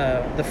 It's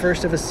the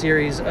first of a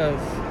series of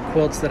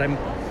quilts that I'm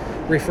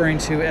referring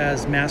to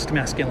as masked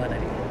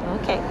masculinity.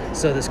 Okay.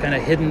 So this kind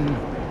of hidden,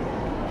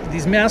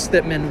 these masks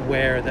that men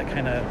wear that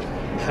kind of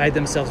hide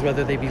themselves,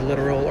 whether they be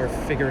literal or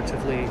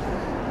figuratively.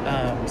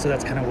 So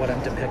that's kind of what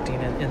I'm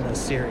depicting in this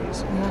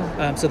series.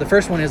 Yeah. So the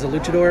first one is a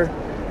luchador.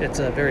 It's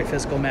a very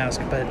physical mask,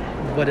 but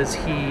what is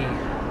he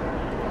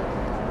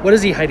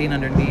hiding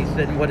underneath,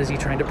 and what is he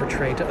trying to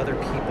portray to other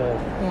people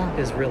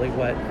is really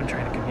what I'm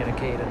trying to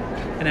communicate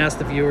and ask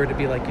the viewer to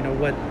be like,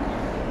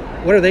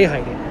 what are they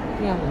hiding?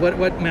 Yeah.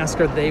 What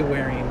mask are they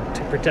wearing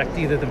to protect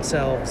either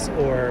themselves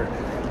or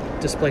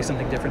display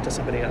something different to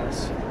somebody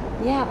else?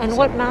 Yeah, and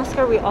what mask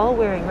are we all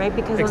wearing, right?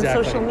 Because on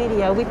social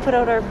media, we put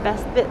out our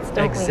best bits,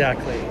 don't we?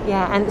 Exactly.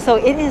 Yeah, and so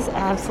it is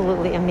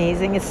absolutely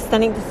amazing. It's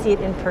stunning to see it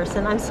in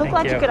person. I'm so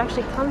glad you could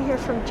actually come here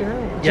from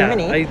Germany. Yeah,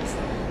 I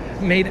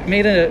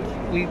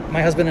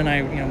my husband and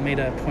I, made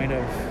a point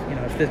of,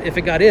 if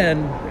it got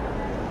in,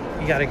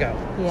 you got to go.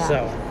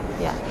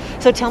 Yeah.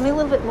 So tell me a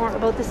little bit more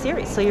about the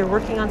series. So you're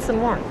working on some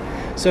more.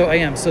 So I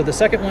am. So the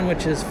second one,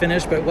 which is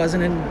finished but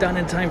wasn't done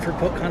in time for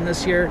QuiltCon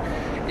this year,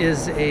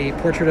 is a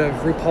portrait of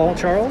RuPaul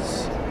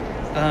Charles.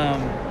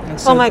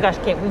 Oh my gosh,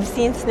 Kate, we've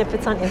seen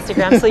snippets on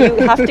Instagram, so you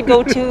have to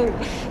go to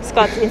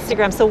Scott's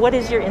Instagram. So what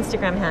is your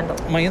Instagram handle?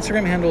 My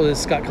Instagram handle is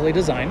Scott Cully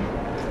Design.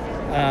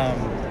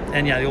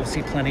 And you'll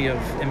see plenty of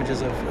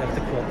images of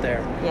the quilt there.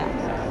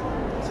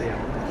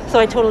 Yeah. So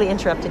I totally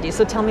interrupted you,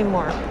 so tell me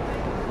more.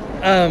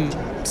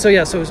 So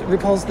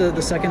RuPaul's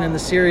the second in the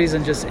series,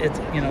 and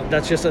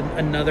that's just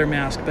another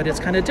mask, but it's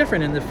kind of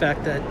different in the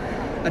fact that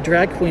a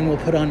drag queen will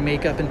put on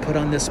makeup and put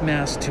on this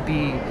mask to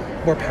be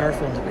more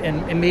powerful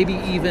and maybe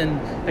even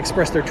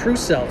express their true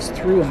selves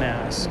through a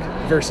mask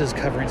versus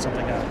covering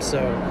something up. So,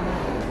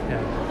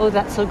 yeah. Oh,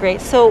 that's so great.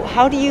 So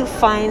how do you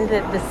find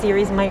that the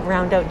series might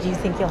round out? Do you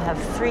think you'll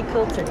have 3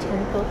 quilts or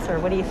 10 quilts,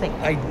 or what do you think?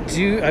 I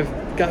do. I've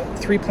got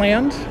 3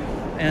 planned.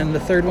 And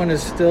the third one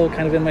is still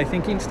kind of in my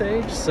thinking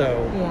stage,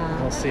 so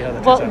we'll see how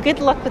that turns out. Well, good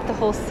luck with the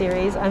whole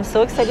series. I'm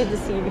so excited to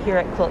see you here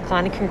at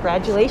QuiltCon, and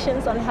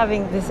congratulations on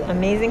having this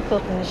amazing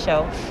quilt in the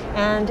show.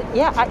 And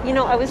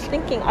I was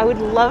thinking I would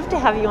love to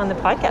have you on the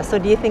podcast, so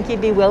do you think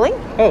you'd be willing?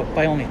 Oh,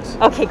 by all means.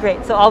 Okay,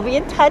 great. So I'll be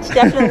in touch,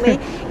 definitely.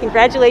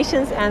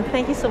 Congratulations, and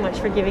thank you so much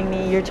for giving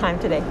me your time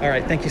today. All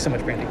right, thank you so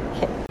much, Brandy.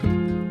 Okay.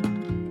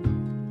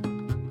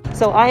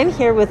 So I am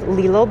here with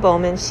Lilo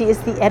Bowman. She is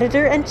the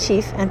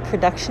editor-in-chief and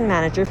production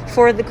manager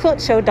for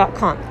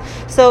thequiltshow.com.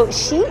 So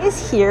she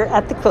is here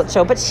at the Quilt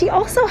Show, but she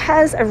also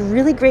has a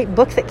really great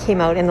book that came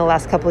out in the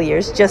last couple of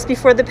years, just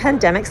before the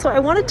pandemic. So I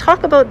want to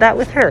talk about that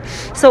with her.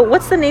 So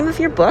what's the name of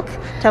your book?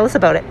 Tell us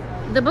about it.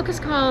 The book is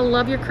called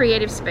Love Your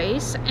Creative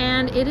Space,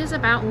 and it is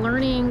about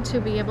learning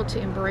to be able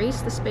to embrace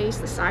the space,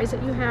 the size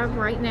that you have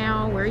right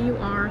now, where you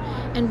are,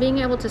 and being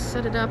able to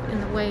set it up in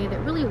the way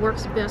that really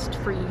works best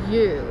for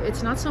you.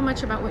 It's not so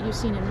much about what you've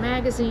seen in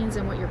magazines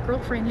and what your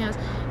girlfriend has.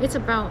 It's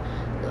about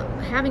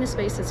having a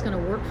space that's going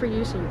to work for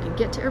you so you can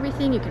get to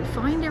everything, you can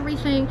find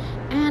everything,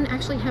 and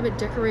actually have it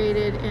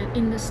decorated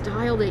in the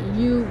style that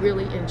you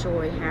really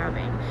enjoy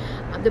having.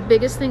 The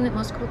biggest thing that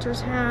most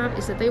quilters have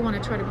is that they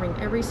want to try to bring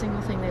every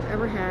single thing they've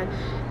ever had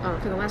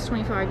for the last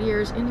 25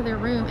 years into their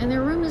room, and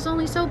their room is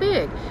only so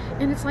big,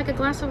 and it's like a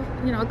glass.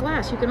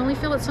 You can only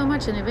fill it so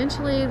much, and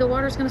eventually the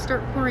water's going to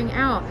start pouring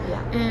out.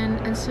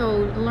 And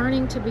so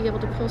learning to be able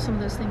to pull some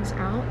of those things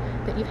out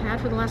that you've had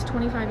for the last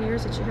 25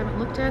 years that you haven't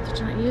looked at, that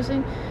you're not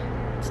using,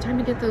 it's time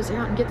to get those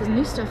out and get the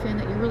new stuff in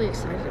that you're really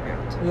excited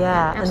about.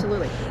 Yeah,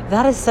 absolutely.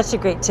 That is such a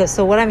great tip.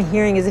 So what I'm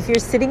hearing is if you're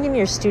sitting in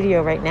your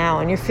studio right now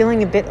and you're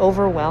feeling a bit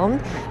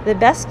overwhelmed, the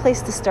best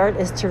place to start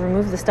is to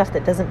remove the stuff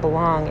that doesn't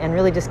belong and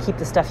really just keep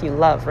the stuff you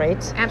love,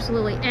 right?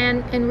 Absolutely.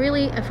 And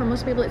really, for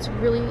most people, it's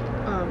really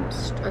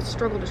a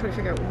struggle to try to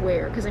figure out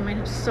where, because they might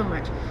have so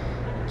much.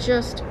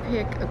 Just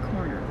pick a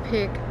corner,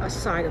 pick a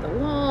side of the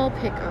wall,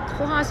 pick a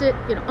closet,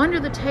 under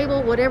the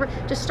table, whatever.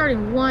 Just start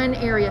in one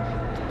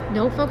area.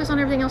 Don't focus on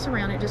everything else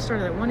around it. Just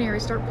start in that one area,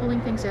 start pulling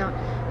things out,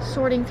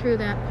 sorting through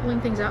that, pulling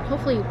things out,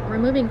 hopefully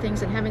removing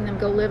things and having them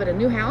go live at a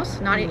new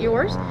house, not at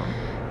yours.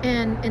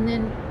 And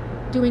then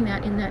doing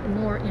that in that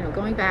more,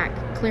 going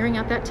back, clearing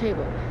out that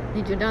table.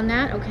 If you've done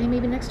that, okay,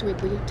 maybe next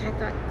week will you attack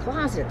that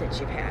closet that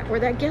you've had, or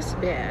that guest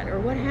bed, or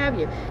what have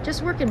you.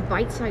 Just work in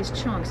bite-sized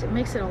chunks. It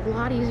makes it a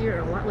lot easier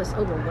and a lot less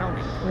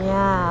overwhelming.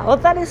 Yeah, well,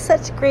 that is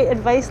such great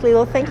advice,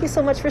 Lilo. Thank you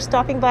so much for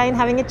stopping by and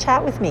having a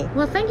chat with me.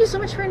 Well, thank you so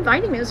much for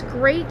inviting me. It was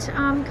great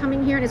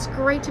coming here, and it's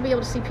great to be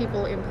able to see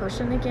people in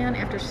person again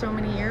after so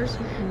many years.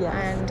 Yes.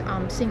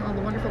 And seeing all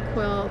the wonderful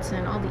quilts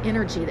and all the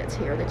energy that's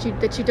here that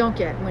you don't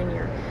get when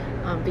you're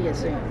via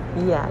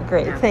Zoom. Yeah,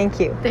 great. Yeah. Thank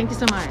you. Thank you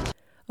so much.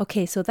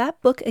 Okay, so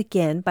that book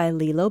again by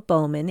Lilo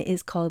Bowman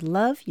is called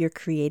Love Your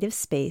Creative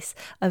Space,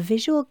 a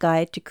visual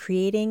guide to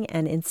creating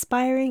an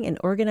inspiring and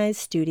organized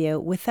studio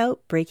without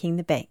breaking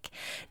the bank.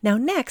 Now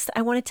next,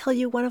 I want to tell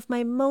you one of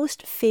my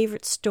most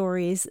favorite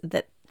stories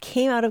that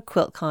came out of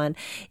QuiltCon.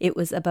 It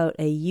was about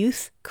a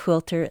youth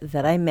quilter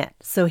that I met.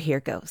 So here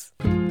goes.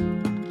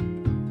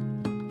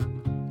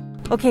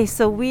 Okay,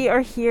 so we are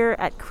here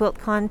at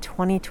QuiltCon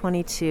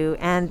 2022,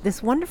 and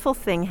this wonderful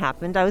thing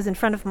happened. I was in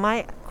front of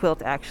my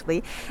quilt,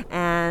 actually,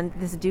 and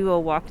this duo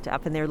walked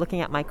up, and they were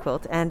looking at my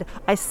quilt, and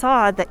I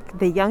saw that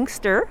the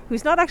youngster,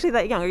 who's not actually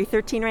that young, are you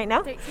 13 right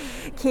now? 13.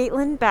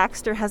 Caitlin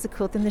Baxter has a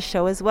quilt in the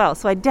show as well,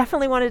 so I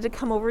definitely wanted to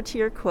come over to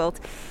your quilt.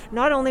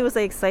 Not only was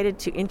I excited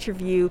to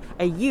interview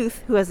a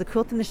youth who has a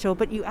quilt in the show,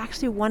 but you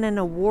actually won an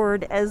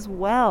award as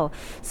well.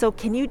 So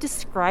can you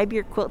describe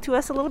your quilt to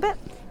us a little bit?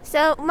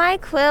 So my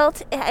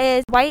quilt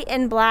is white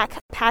and black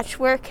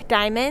patchwork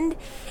diamond,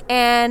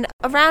 and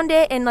around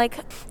it and like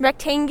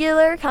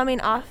rectangular coming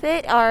off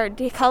it are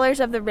the colors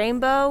of the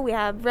rainbow. We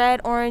have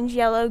red, orange,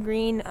 yellow,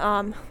 green,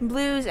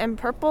 blues, and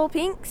purple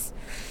pinks.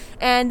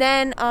 And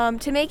then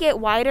to make it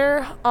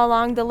wider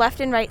along the left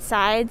and right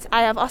sides,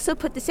 I have also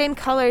put the same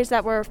colors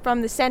that were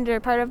from the center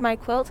part of my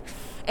quilt,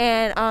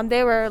 and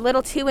they were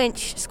little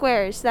 2-inch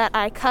squares that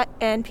I cut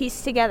and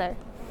pieced together.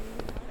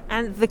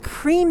 And the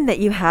cream that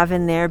you have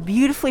in there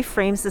beautifully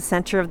frames the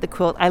center of the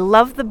quilt. I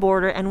love the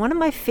border, and one of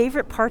my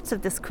favorite parts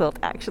of this quilt,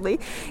 actually,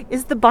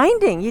 is the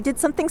binding. You did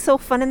something so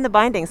fun in the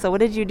binding, so what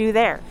did you do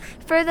there?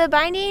 For the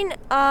binding,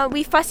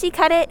 we fussy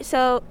cut it,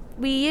 so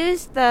we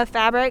used the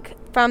fabric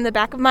from the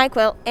back of my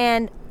quilt,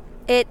 and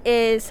it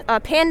is a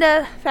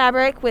panda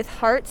fabric with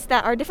hearts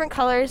that are different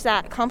colors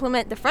that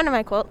complement the front of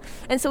my quilt.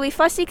 And so we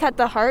fussy cut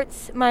the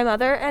hearts, my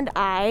mother and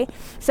I,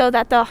 so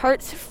that the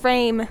hearts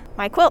frame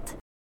my quilt.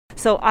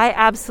 So I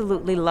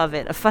absolutely love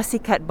it. A fussy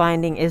cut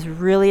binding is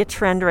really a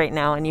trend right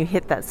now, and you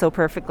hit that so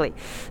perfectly.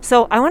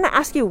 So I want to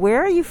ask you,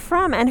 where are you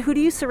from, and who do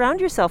you surround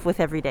yourself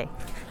with every day?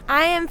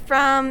 I am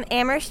from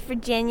Amherst,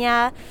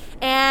 Virginia,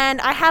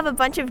 and I have a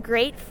bunch of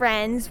great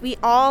friends. We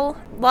all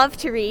love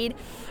to read.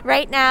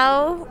 Right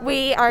now,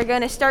 we are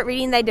going to start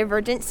reading the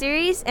Divergent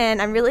series,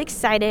 and I'm really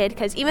excited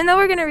because even though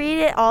we're going to read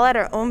it all at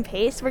our own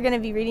pace, we're going to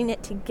be reading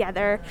it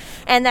together,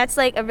 and that's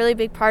like a really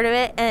big part of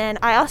it. And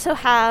I also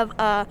have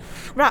a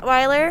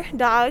Rottweiler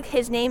dog.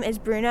 His name is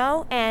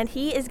Bruno, and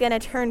he is going to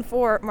turn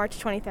 4 March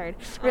 23rd.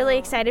 Really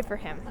excited for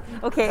him.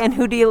 Okay, and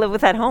who do you live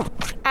with at home?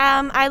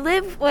 I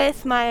live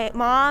with my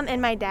mom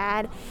and my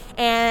dad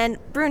and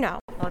Bruno.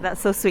 Oh,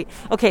 that's so sweet.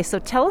 Okay, so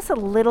tell us a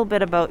little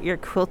bit about your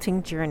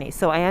quilting journey.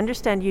 So I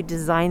understand you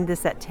designed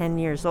this at 10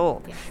 years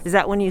old. Yes. Is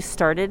that when you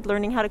started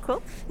learning how to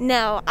quilt?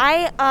 No,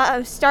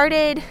 I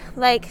started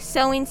like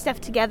sewing stuff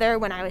together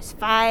when I was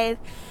 5.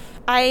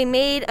 I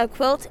made a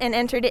quilt and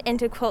entered it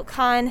into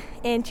QuiltCon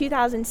in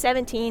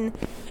 2017.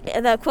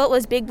 The quilt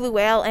was Big Blue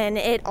Whale, and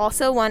it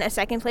also won a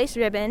second place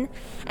ribbon.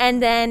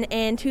 And then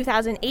in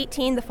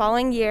 2018, the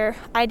following year,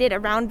 I did a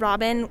round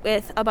robin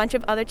with a bunch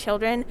of other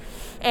children.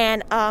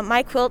 And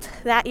my quilt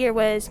that year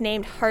was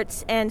named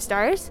Hearts and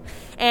Stars.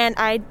 And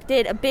I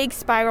did a big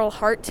spiral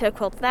heart to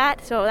quilt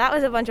that. So that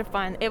was a bunch of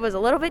fun. It was a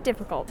little bit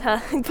difficult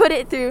to put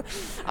it through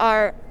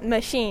our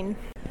machine.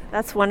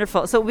 That's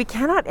wonderful. So we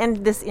cannot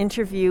end this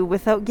interview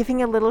without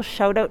giving a little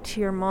shout out to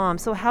your mom.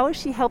 So how has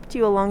she helped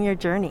you along your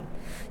journey?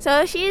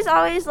 So she's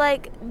always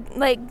like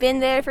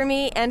been there for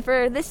me, and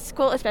for this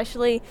quilt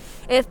especially,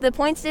 if the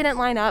points didn't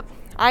line up,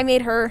 I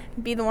made her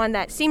be the one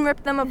that seam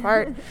ripped them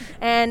apart.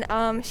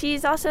 And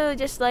she's also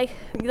just like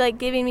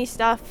giving me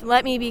stuff,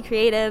 let me be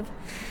creative,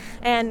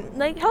 and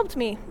like helped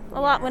me a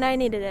lot when I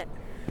needed it.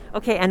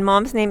 Okay, and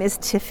Mom's name is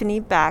Tiffany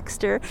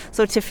Baxter.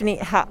 So Tiffany,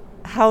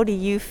 how do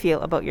you feel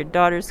about your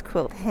daughter's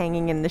quilt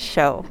hanging in the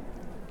show?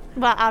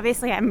 Well,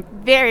 obviously, I'm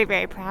very,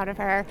 very proud of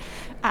her.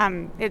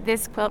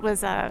 This quilt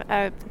was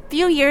a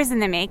few years in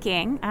the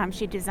making.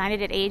 She designed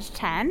it at age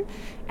 10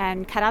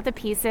 and cut out the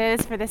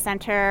pieces for the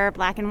center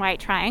black and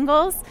white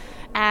triangles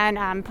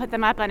and put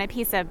them up on a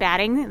piece of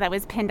batting that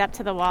was pinned up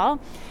to the wall.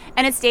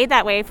 And it stayed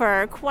that way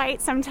for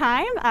quite some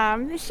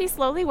time. She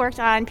slowly worked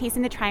on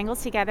piecing the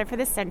triangles together for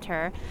the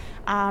center.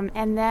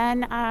 And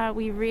then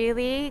we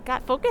really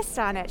got focused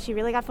on it. She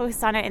really got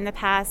focused on it in the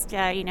past,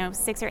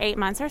 6 or 8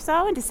 months or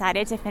so, and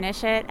decided to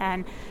finish it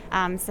and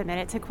submit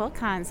it to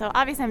QuiltCon. So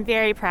obviously I'm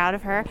very proud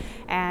of her,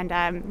 and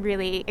I'm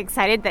really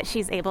excited that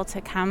she's able to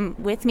come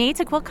with me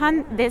to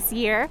QuiltCon this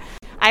year.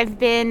 I've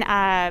been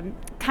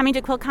coming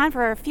to QuiltCon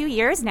for a few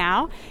years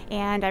now,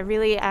 and I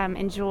really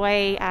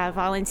enjoy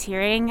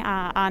volunteering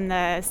on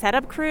the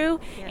setup crew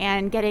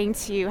and getting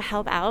to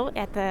help out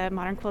at the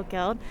Modern Quilt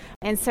Guild.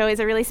 And so it's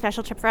a really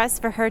special trip for us,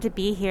 for her to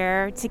be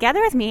here together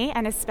with me,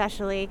 and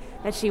especially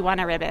that she won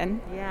a ribbon.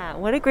 Yeah,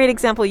 what a great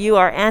example you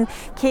are. And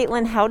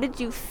Caitlin, how did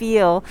you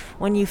feel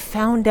when you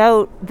found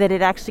out that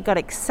it actually got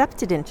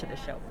accepted into the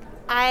show?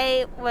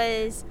 I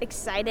was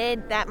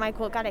excited that my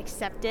quilt got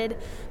accepted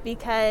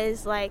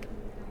because,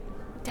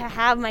 to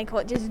have my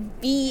quilt just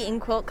be in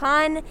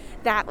QuiltCon,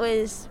 that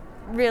was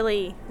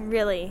really,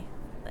 really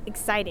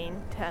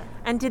exciting.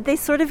 And did they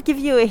sort of give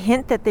you a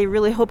hint that they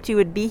really hoped you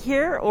would be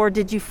here, or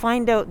did you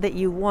find out that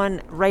you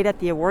won right at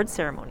the award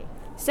ceremony?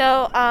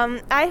 So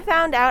I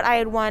found out I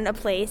had won a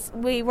place.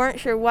 We weren't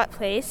sure what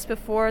place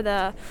before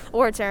the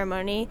award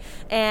ceremony.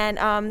 And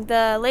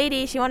the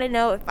lady, she wanted to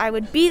know if I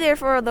would be there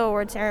for the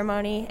award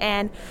ceremony.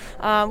 And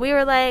we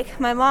were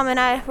like, my mom and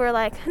I were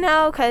like,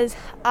 no, because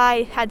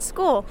I had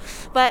school.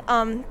 But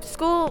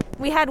school,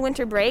 we had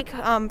winter break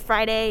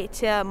Friday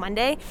to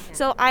Monday.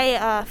 So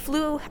I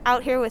flew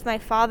out here with my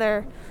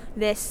father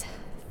this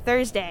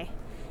Thursday.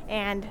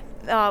 And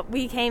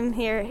we came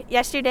here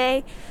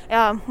yesterday.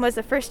 Was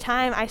the first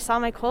time I saw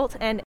my quilt,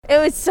 and it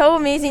was so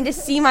amazing to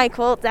see my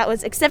quilt that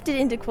was accepted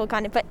into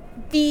QuiltCon, but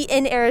be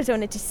in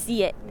Arizona to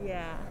see it.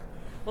 Yeah.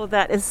 Well,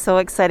 that is so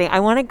exciting. I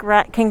want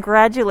to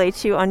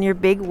congratulate you on your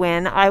big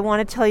win. I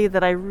want to tell you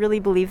that I really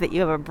believe that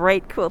you have a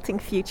bright quilting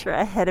future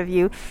ahead of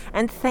you,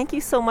 and thank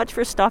you so much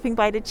for stopping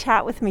by to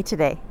chat with me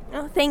today.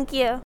 Oh, thank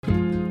you.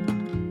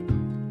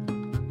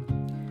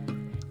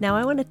 Now,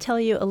 I want to tell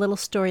you a little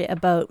story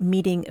about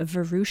meeting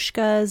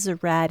Verushka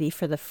Zarati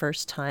for the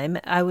first time.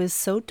 I was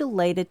so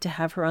delighted to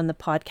have her on the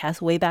podcast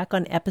way back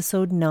on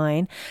episode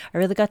 9. I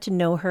really got to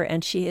know her,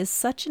 and she is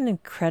such an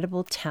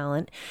incredible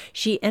talent.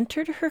 She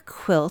entered her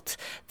quilt,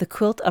 the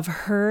quilt of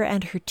her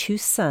and her 2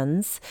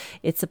 sons.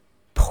 It's a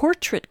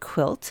portrait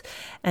quilt,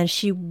 and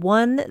she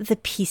won the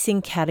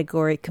piecing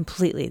category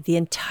completely, the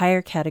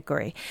entire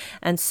category.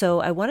 And so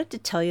I wanted to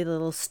tell you the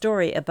little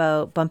story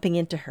about bumping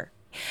into her.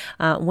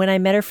 When I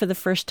met her for the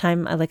first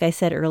time, like I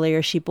said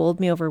earlier, she bowled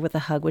me over with a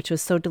hug, which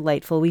was so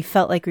delightful. We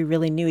felt like we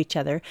really knew each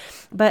other.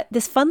 But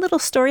this fun little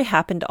story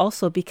happened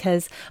also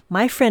because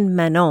my friend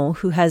Manon,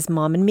 who has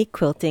Mom and Me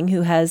Quilting,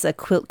 who has a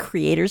Quilt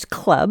Creators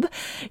Club,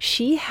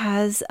 she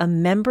has a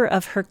member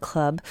of her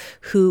club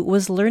who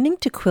was learning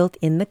to quilt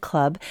in the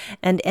club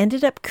and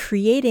ended up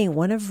creating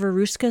one of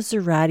Verushka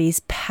Zarati's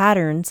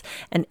patterns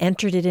and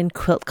entered it in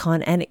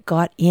QuiltCon, and it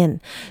got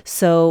in.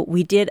 So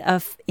we did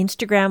a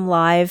Instagram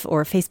Live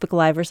or Facebook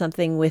Live or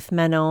something with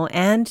Manon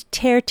and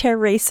Ter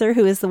Racer,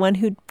 who is the one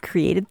who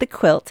created the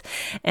quilt.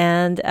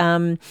 And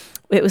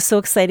it was so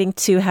exciting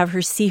to have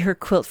her see her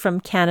quilt from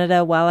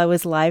Canada while I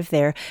was live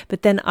there.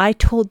 But then I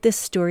told this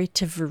story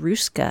to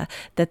Verushka,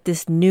 that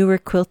this newer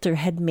quilter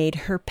had made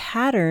her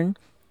pattern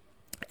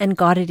and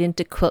got it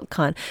into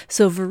QuiltCon.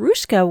 So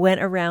Verushka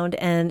went around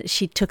and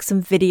she took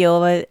some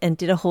video of it and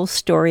did a whole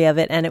story of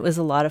it, and it was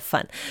a lot of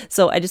fun.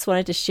 So I just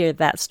wanted to share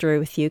that story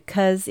with you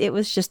because it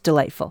was just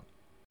delightful.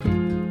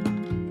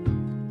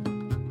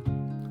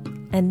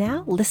 And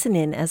now listen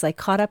in as I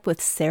caught up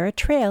with Sarah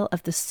Trail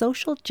of the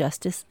Social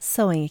Justice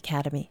Sewing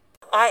Academy.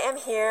 I am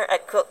here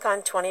at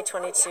QuiltCon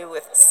 2022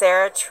 with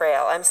Sarah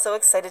Trail. I'm so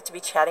excited to be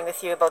chatting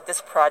with you about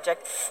this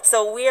project.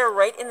 So we are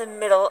right in the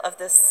middle of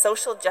this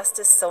Social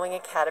Justice Sewing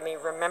Academy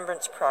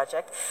Remembrance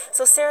Project.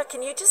 So Sarah,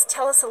 can you just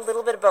tell us a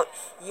little bit about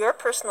your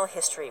personal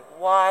history?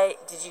 Why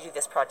did you do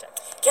this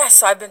project? Yes,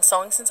 so I've been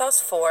sewing since I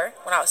was 4.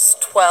 When I was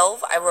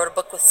 12, I wrote a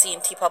book with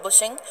C&T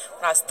Publishing.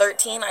 When I was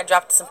 13, I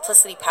dropped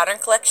Simplicity Pattern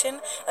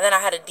Collection, and then I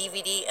had a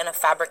DVD and a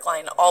fabric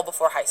line all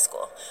before high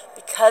school.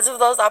 Because of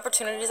those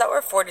opportunities that were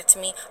afforded to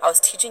me, I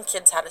was teaching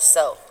kids how to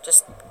sew,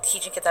 just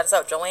teaching kids how to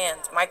sew,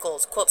 Joann's,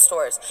 Michael's, quilt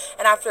stores.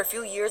 And after a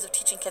few years of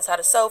teaching kids how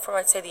to sew, from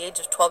I'd say the age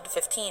of 12 to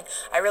 15,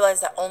 I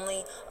realized that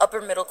only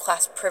upper middle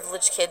class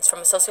privileged kids from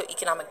a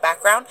socioeconomic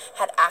background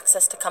had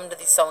access to come to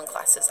these sewing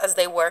classes, as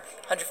they were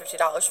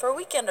 $150 for a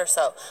weekend or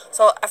so.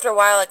 So after a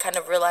while, I kind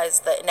of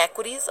realized the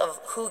inequities of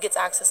who gets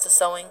access to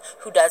sewing,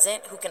 who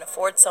doesn't, who can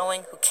afford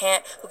sewing, who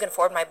can't, who can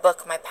afford my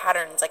book, my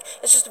patterns. Like,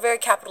 it's just a very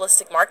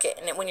capitalistic market.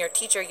 And when you're a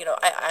teacher,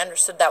 I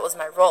understood that was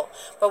my role.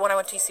 But when I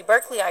went to UC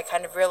Berkeley, I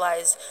kind of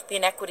realized the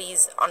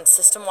inequities on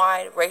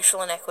system-wide,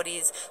 racial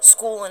inequities,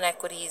 school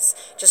inequities,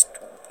 just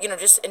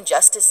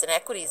injustice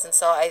inequities. And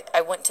so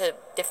I went to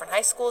different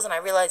high schools, and I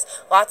realized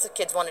lots of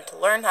kids wanted to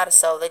learn how to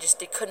sew.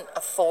 They couldn't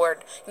afford,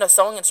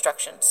 sewing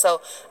instruction.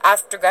 So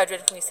after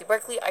graduating from UC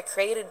Berkeley, I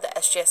created the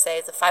SJSA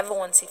as a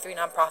 501c3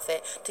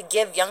 nonprofit to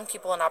give young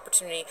people an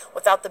opportunity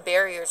without the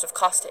barriers of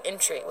cost to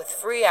entry, with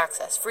free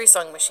access, free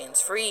sewing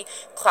machines, free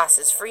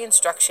classes, free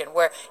instruction,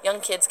 where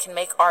young kids can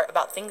make art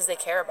about things they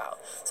care about.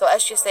 So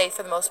SJSA,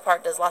 for the most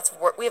part, does lots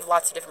of work. We have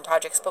lots of different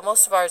projects, but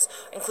most of ours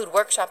include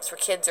workshops for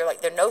kids.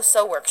 They're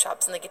no-sew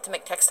workshops, and they get to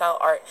make textile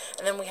art.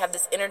 And then we have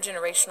this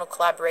intergenerational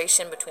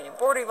collaboration between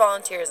embroidery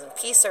volunteers and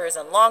piecers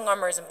and long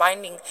armors and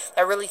binding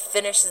that really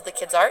finishes the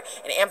kids' art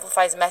and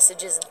amplifies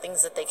messages and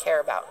things that they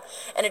care about.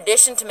 In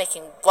addition to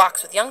making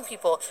blocks with young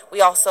people, we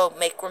also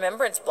make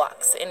remembrance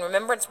blocks. And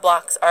remembrance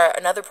blocks are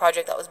another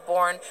project that was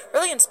born,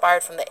 really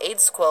inspired from the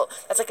AIDS quilt.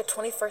 That's like a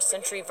 21st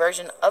century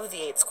version of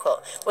the AIDS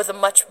quilt with a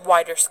much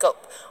wider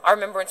scope. Our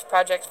remembrance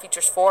project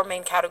features 4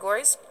 main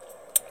categories: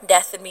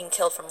 death and being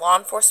killed from law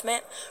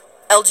enforcement,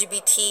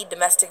 LGBT,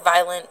 domestic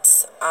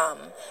violence,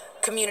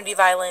 community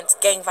violence,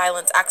 gang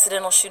violence,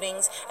 accidental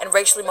shootings, and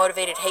racially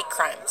motivated hate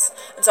crimes.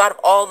 And so out of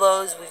all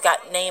those, we've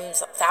got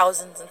names,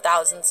 thousands and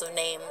thousands of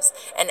names,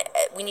 and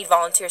we need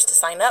volunteers to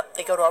sign up.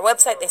 They go to our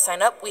website, they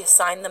sign up, we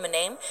assign them a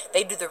name,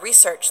 they do the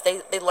research,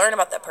 they learn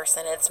about that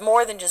person. And it's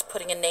more than just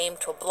putting a name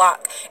to a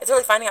block. It's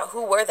really finding out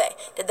who were they.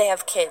 Did they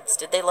have kids?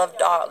 Did they love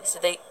dogs?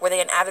 Were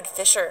they an avid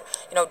fisher?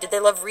 Did they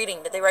love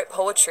reading? Did they write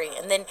poetry?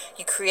 And then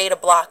you create a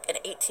block, an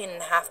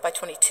 18.5 by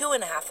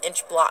 22.5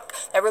 inch block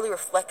that really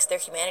reflects their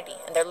humanity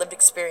and their lived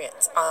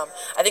experience.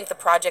 I think the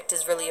project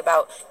is really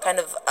about kind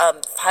of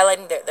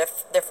highlighting their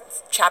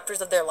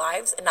chapters of their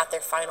lives and not their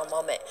final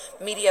moment.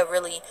 Media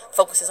really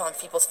focuses on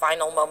people's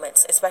final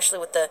moments, especially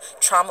with the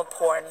trauma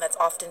porn that's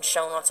often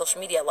shown on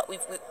social media.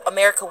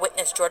 America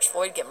witnessed George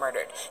Floyd get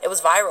murdered. It was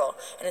viral,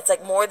 and it's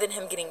like, more than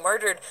him getting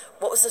murdered,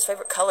 what was his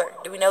favorite color?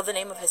 Do we know the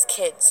name of his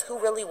kids? Who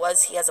really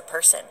was he as a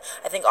person?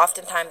 I think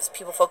oftentimes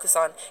people focus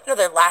on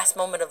their last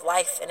moment of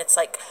life, and it's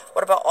like,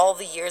 what about all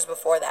the years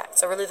before that?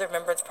 So really, the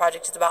Remembrance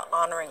Project is about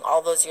honoring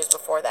all those years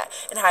before that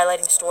and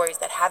highlighting stories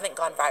that haven't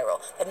gone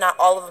viral, that not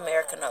all of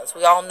America knows.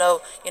 We all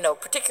know,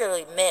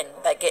 particularly men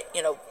that get,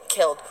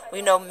 killed.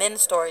 We know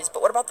men's stories,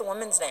 but what about the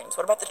women's names?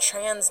 What about the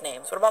trans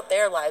names? What about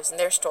their lives and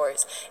their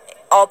stories?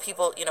 All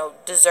people,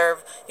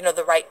 deserve,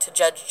 the right to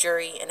judge,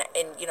 jury, and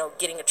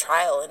getting a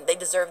trial, and they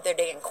deserve their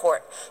day in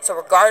court. So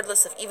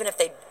regardless of, even if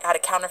they had a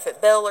counterfeit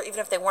bill, or even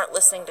if they weren't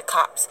listening to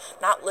cops,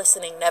 not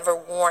listening never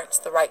warrants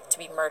the right to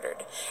be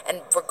murdered.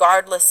 And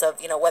regardless of,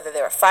 whether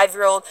they're a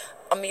 5-year-old,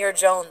 Amir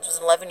Jones was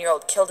an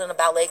 11-year-old killed in a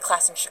ballet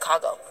class in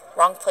Chicago.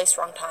 Wrong place,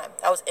 wrong time.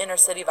 That was inner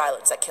city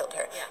violence that killed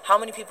her. Yeah. How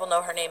many people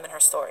know her name and her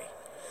story?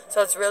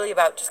 So it's really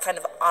about just kind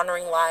of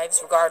honoring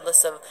lives,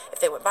 regardless of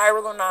if they went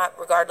viral or not,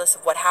 regardless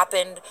of what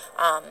happened,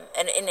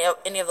 and in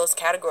any of those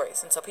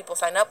categories. And so people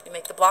sign up, we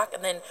make the block,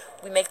 and then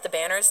we make the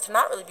banners to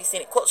not really be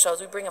seen at quilt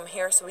shows. We bring them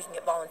here so we can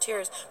get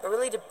volunteers, but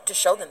really to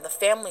show them, the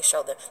families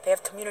show them. They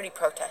have community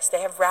protests,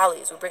 they have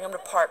rallies, we bring them to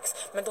parks,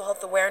 mental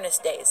health awareness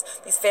days.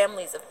 These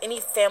families, of any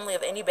family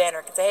of any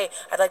banner, can say, hey,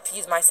 I'd like to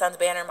use my son's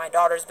banner, my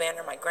daughter's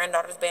banner, my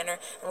granddaughter's banner,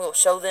 and we'll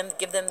show them,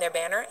 give them their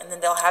banner, and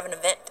then they'll have an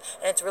event.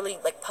 And it's really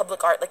like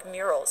public art, like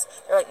murals.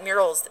 They're like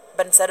murals,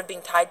 but instead of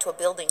being tied to a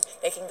building,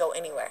 they can go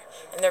anywhere.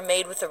 And they're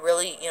made with a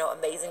really,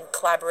 amazing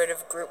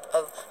collaborative group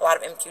of a lot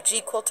of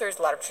MQG quilters,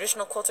 a lot of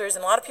traditional quilters,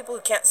 and a lot of people who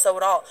can't sew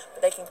at all,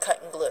 but they can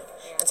cut and glue.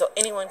 And so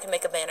anyone can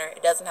make a banner.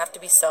 It doesn't have to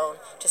be sewn,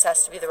 it just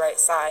has to be the right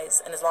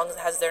size. And as long as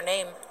it has their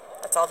name,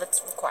 that's all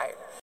that's required.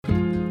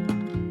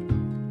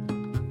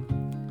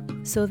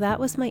 So that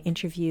was my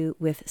interview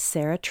with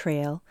Sarah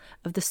Trail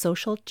of the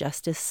Social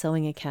Justice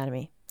Sewing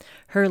Academy.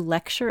 Her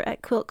lecture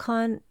at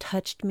QuiltCon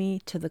touched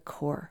me to the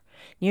core.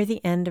 Near the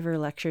end of her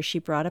lecture, she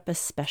brought up a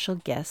special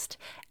guest,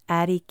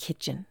 Addie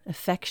Kitchen,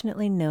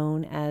 affectionately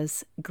known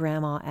as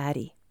Grandma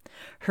Addie.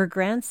 Her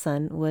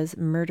grandson was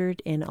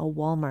murdered in a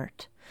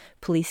Walmart.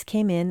 Police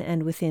came in,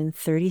 and within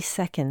 30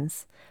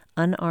 seconds,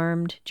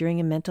 unarmed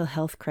during a mental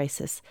health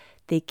crisis,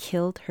 they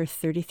killed her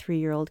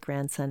 33-year-old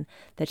grandson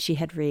that she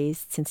had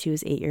raised since he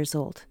was 8 years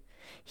old.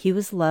 He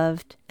was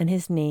loved, and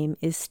his name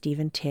is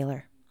Stephen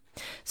Taylor.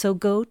 So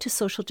go to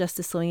Social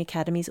Justice Sewing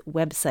Academy's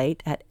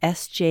website at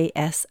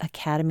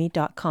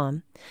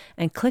sjsacademy.com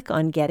and click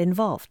on Get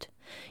Involved.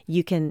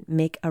 You can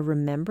make a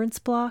remembrance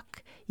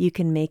block, you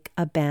can make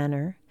a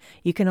banner,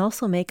 you can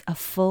also make a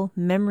full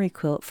memory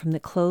quilt from the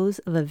clothes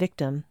of a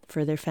victim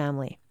for their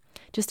family.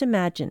 Just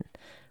imagine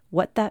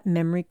what that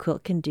memory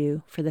quilt can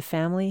do for the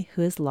family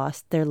who has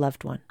lost their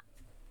loved one.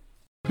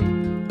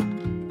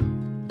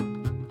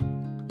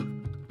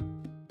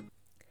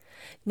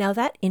 Now,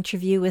 that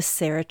interview with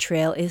Sarah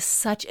Trail is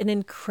such an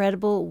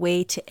incredible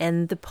way to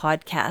end the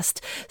podcast.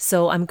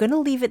 So I'm going to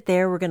leave it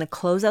there. We're going to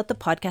close out the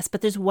podcast,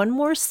 but there's one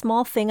more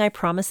small thing I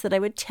promised that I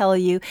would tell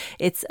you.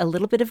 It's a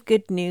little bit of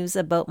good news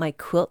about my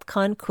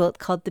QuiltCon quilt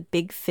called the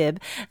Big Fib,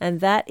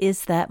 and that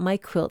is that my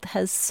quilt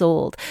has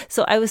sold.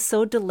 So I was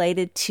so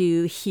delighted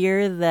to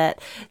hear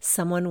that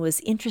someone was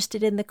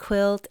interested in the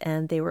quilt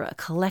and they were a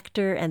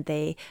collector and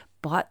they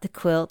bought the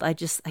quilt. I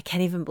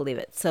can't even believe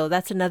it. So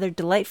that's another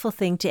delightful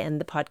thing to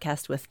end the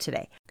podcast with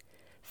today.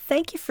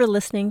 Thank you for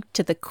listening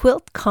to the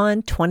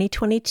QuiltCon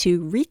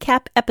 2022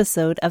 recap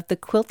episode of the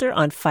Quilter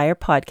on Fire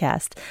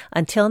podcast.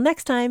 Until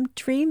next time,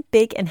 dream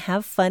big and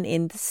have fun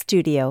in the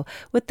studio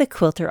with the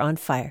Quilter on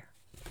Fire.